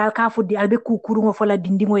baral ka fuddi albe kukurungo fola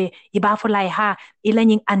dindingo ye iba fola ha ila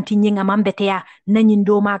nyin anti nyinga mambeteya nanyin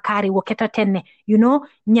do ma kari wo keta tenne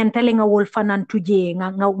nyantale nga wol fanan tuje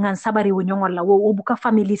nga sabari wo nyongola wo buka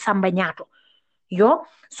family samba nyato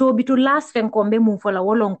so bitu last fen kombe mum fola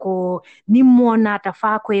wolon ko nimmo nata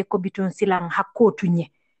fa ko e ko bitun silang hakko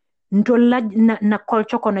tunye ntolla na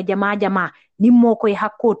kolcho kono jama nimmo ko e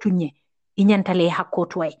hakko tunye inyantale hakko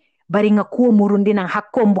toy bari nga ko murundina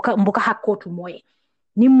hakko mbuka hakko tu moye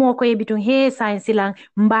nimmo ko e bitun he sain silang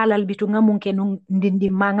mbalal bitu ngamunke nun ndindi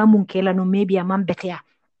ma ngamunke la no maybe amambetea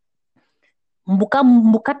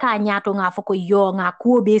mbuka ta nyato nga foko nga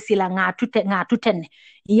ko be sila nga tutenne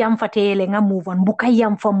yam fatele nga move on mbuka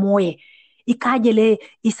yam fa moye ikajele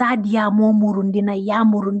isadia mo murundina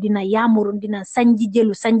sanji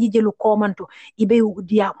jelu komanto ibe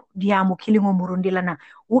diamu kilingo murundila na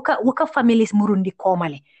wuka families murundi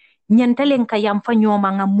komale nyantalen ka yam fa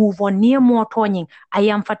nyoma nga move on nie mo tonyin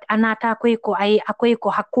ayam fa anata akoy ko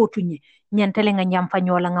hakotunye nyantalen nga yam fa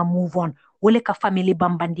nyola nga move on wole ka family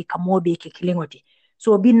bambandi ka mobe ke kilingoti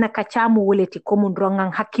so binna ka chamu wole ti komun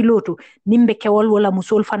rongan hakkilotu nimbe kewol wala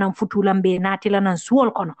musol fanan futulambe natilanan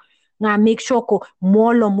suol kono nga make sure ko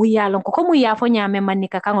molo muyalon ko mu yafo nyame manni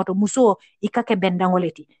ka kangoto muso ikake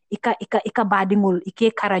bendangoleti ika badingol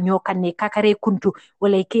ike karanyo kanne kakare kuntu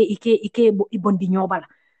wala ike ibondi nyobala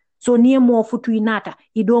so niye mo futu inata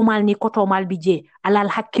idomal ni kotomal bije alal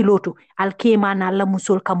hakkilotu alkema na la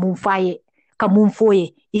musol kamum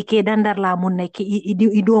foye ike dandar la mun na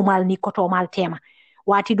idomal ni kotomal tema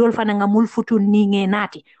wati dol fana nga mul futu ni nge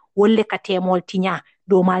nati wolle ka temol tinya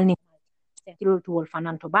domal ni setilol tuwol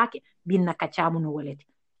fanan to bake binna kacamu no wolete.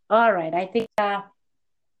 All right, I think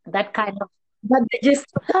that kind of that just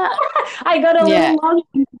I got a Yeah. little long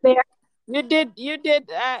there. You did. You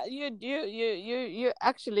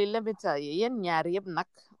actually, let me tell you, yen ñaar yëpp nag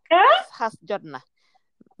Huh? xas jot na.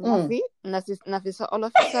 Mm. Nafi sa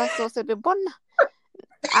olof sa soose bi bon na.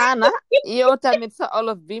 Ana yow tamit sa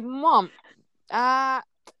olof bi moom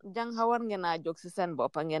jàng war ngeen a jóg si seen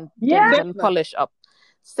bopp ngeen dem Yeah. seen polish up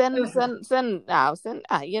seen waaw seen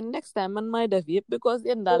yéen next time man may def yëpp because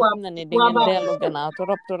yéen daal fi mu ne nii di ngeen dellu gannaaw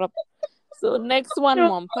torop so next one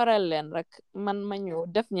moom parel leen rek man ma ñëw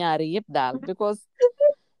def ñaari yëpp daal because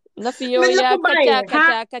na fi yow yaa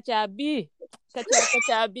kaca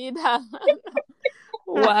bii daal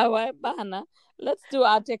waay baax na. Let's do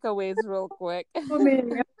our takeaways real quick.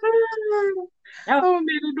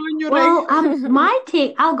 Well,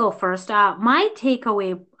 I'll go first. My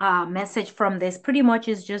takeaway message from this pretty much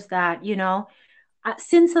is just that,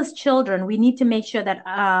 since as children, we need to make sure that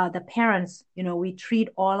the parents, we treat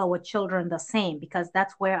all our children the same, because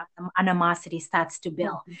that's where animosity starts to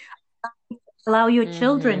build. Allow your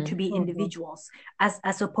children to be individuals,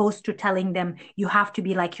 as opposed to telling them you have to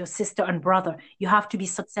be like your sister and brother, you have to be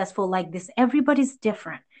successful like this. Everybody's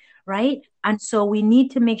different, right? And so we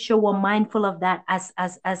need to make sure we're mindful of that as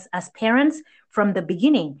parents from the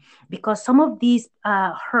beginning, because some of these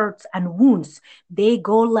hurts and wounds, they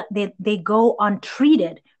go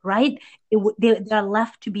untreated, right? They're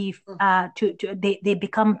left to be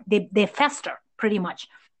they fester pretty much.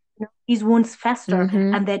 These wounds fester,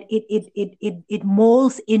 and that it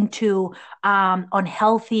molds into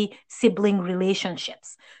unhealthy sibling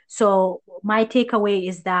relationships. So my takeaway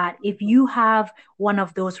is that if you have one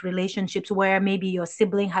of those relationships where maybe your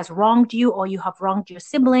sibling has wronged you, or you have wronged your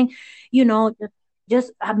sibling,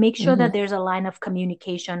 just make sure that there's a line of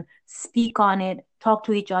communication, speak on it, talk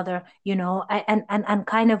to each other, and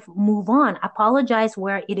kind of move on, apologize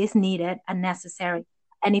where it is needed and necessary.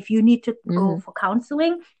 And if you need to go for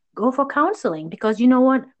counseling, because you know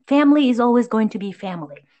what? Family is always going to be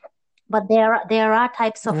family. But there are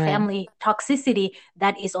types of family toxicity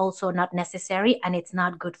that is also not necessary, and it's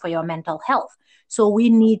not good for your mental health. So we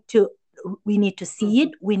need to see it,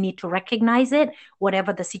 we need to recognize it,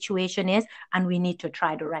 whatever the situation is, and we need to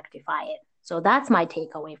try to rectify it. So that's my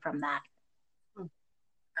takeaway from that.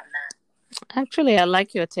 Actually, I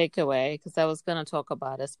like your takeaway, because I was going to talk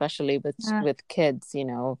about, especially with kids,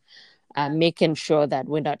 making sure that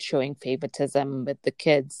we're not showing favoritism with the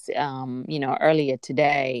kids. Earlier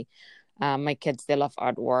today, my kids, they love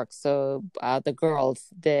artwork. So the girls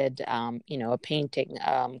did, a painting,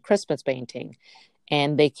 Christmas painting.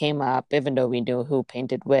 And they came up, even though we knew who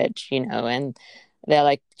painted which, and they're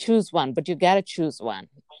like, choose one, but you got to choose one.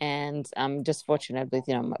 And I'm just fortunate with,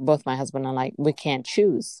 both my husband and I, we can't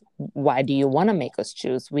choose. Why do you want to make us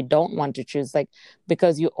choose? We don't want to choose,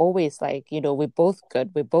 because you always we're both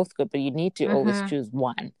good, but you need to always choose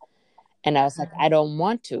one. And I was like, I don't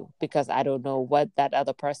want to, because I don't know what that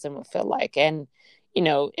other person will feel like. And,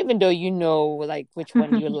 even though which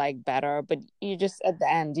one you like better, but you just, at the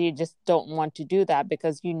end, you just don't want to do that,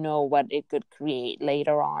 because you know what it could create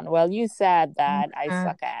later on. Well, you said that I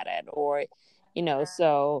suck at it, or,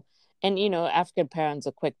 so, and, African parents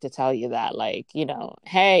are quick to tell you that,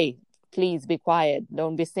 hey, please be quiet.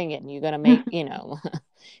 Don't be singing. You're going to make,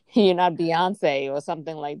 you're not Beyonce or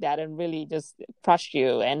something like that, and really just crush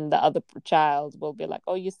you. And the other child will be like,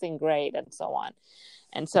 oh, you sing great, and so on.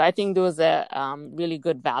 And so I think those are really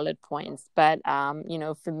good, valid points. But,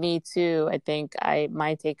 for me too, I think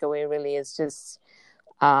my takeaway really is just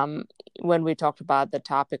when we talked about the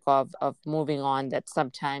topic of moving on, that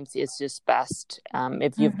sometimes it's just best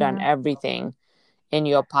if you've done everything in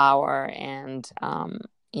your power, and,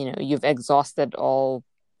 you've exhausted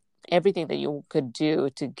everything that you could do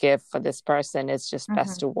to give for this person, it's just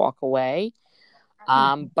best to walk away.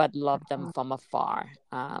 But love them from afar,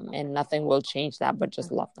 and nothing will change that, but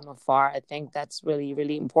just love them afar. I think that's really,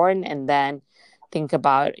 really important. And then think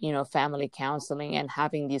about, family counseling and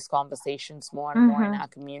having these conversations more and more in our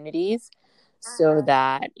communities, so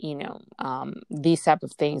that, these type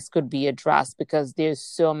of things could be addressed, because there's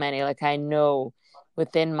so many, I know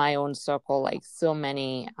within my own circle, so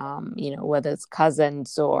many, whether it's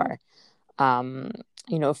cousins or,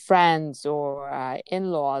 friends or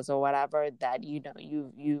in-laws or whatever, that you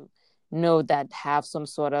that have some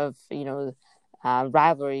sort of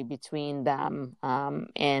rivalry between them,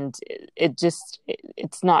 and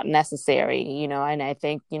it's not necessary, and I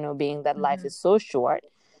think, being that life is so short,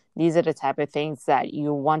 these are the type of things that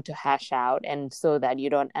you want to hash out, and so that you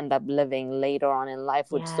don't end up living later on in life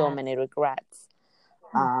with so many regrets.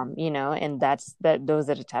 And those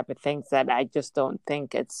are the type of things that I just don't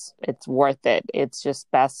think it's worth it. It's just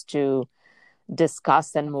best to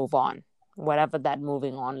discuss and move on, whatever that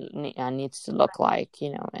moving on needs to look like,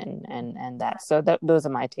 and that. So those are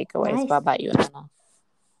my takeaways. Nice. What about you, Nana?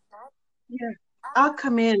 Yeah. I'll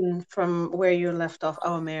come in from where you left off,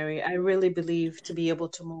 oh Mary. I really believe to be able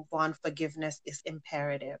to move on, forgiveness is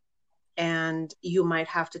imperative. And you might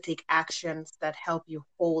have to take actions that help you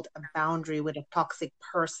hold a boundary with a toxic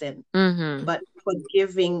person, Mm-hmm. but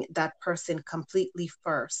forgiving that person completely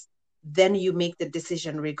first. Then you make the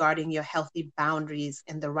decision regarding your healthy boundaries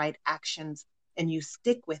and the right actions, and you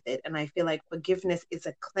stick with it. And I feel like forgiveness is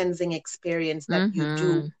a cleansing experience that you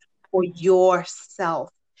do Mm-hmm. for yourself.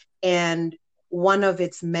 And one of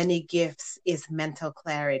its many gifts is mental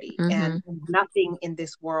clarity. Mm-hmm. And nothing in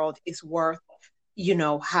this world is worth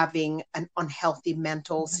having an unhealthy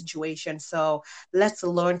mental situation. So let's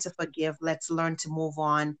learn to forgive, let's learn to move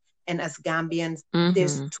on. And as Gambians,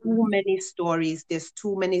 there's Mm-hmm. too many stories, there's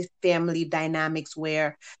too many family dynamics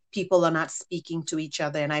where people are not speaking to each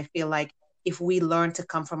other. And I feel like if we learn to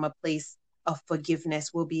come from a place of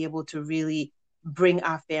forgiveness, we'll be able to really bring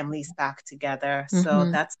our families back together. So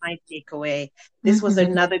Mm-hmm. that's my takeaway. This was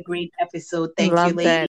Mm-hmm. another great episode. Thank you, Loved ladies. it.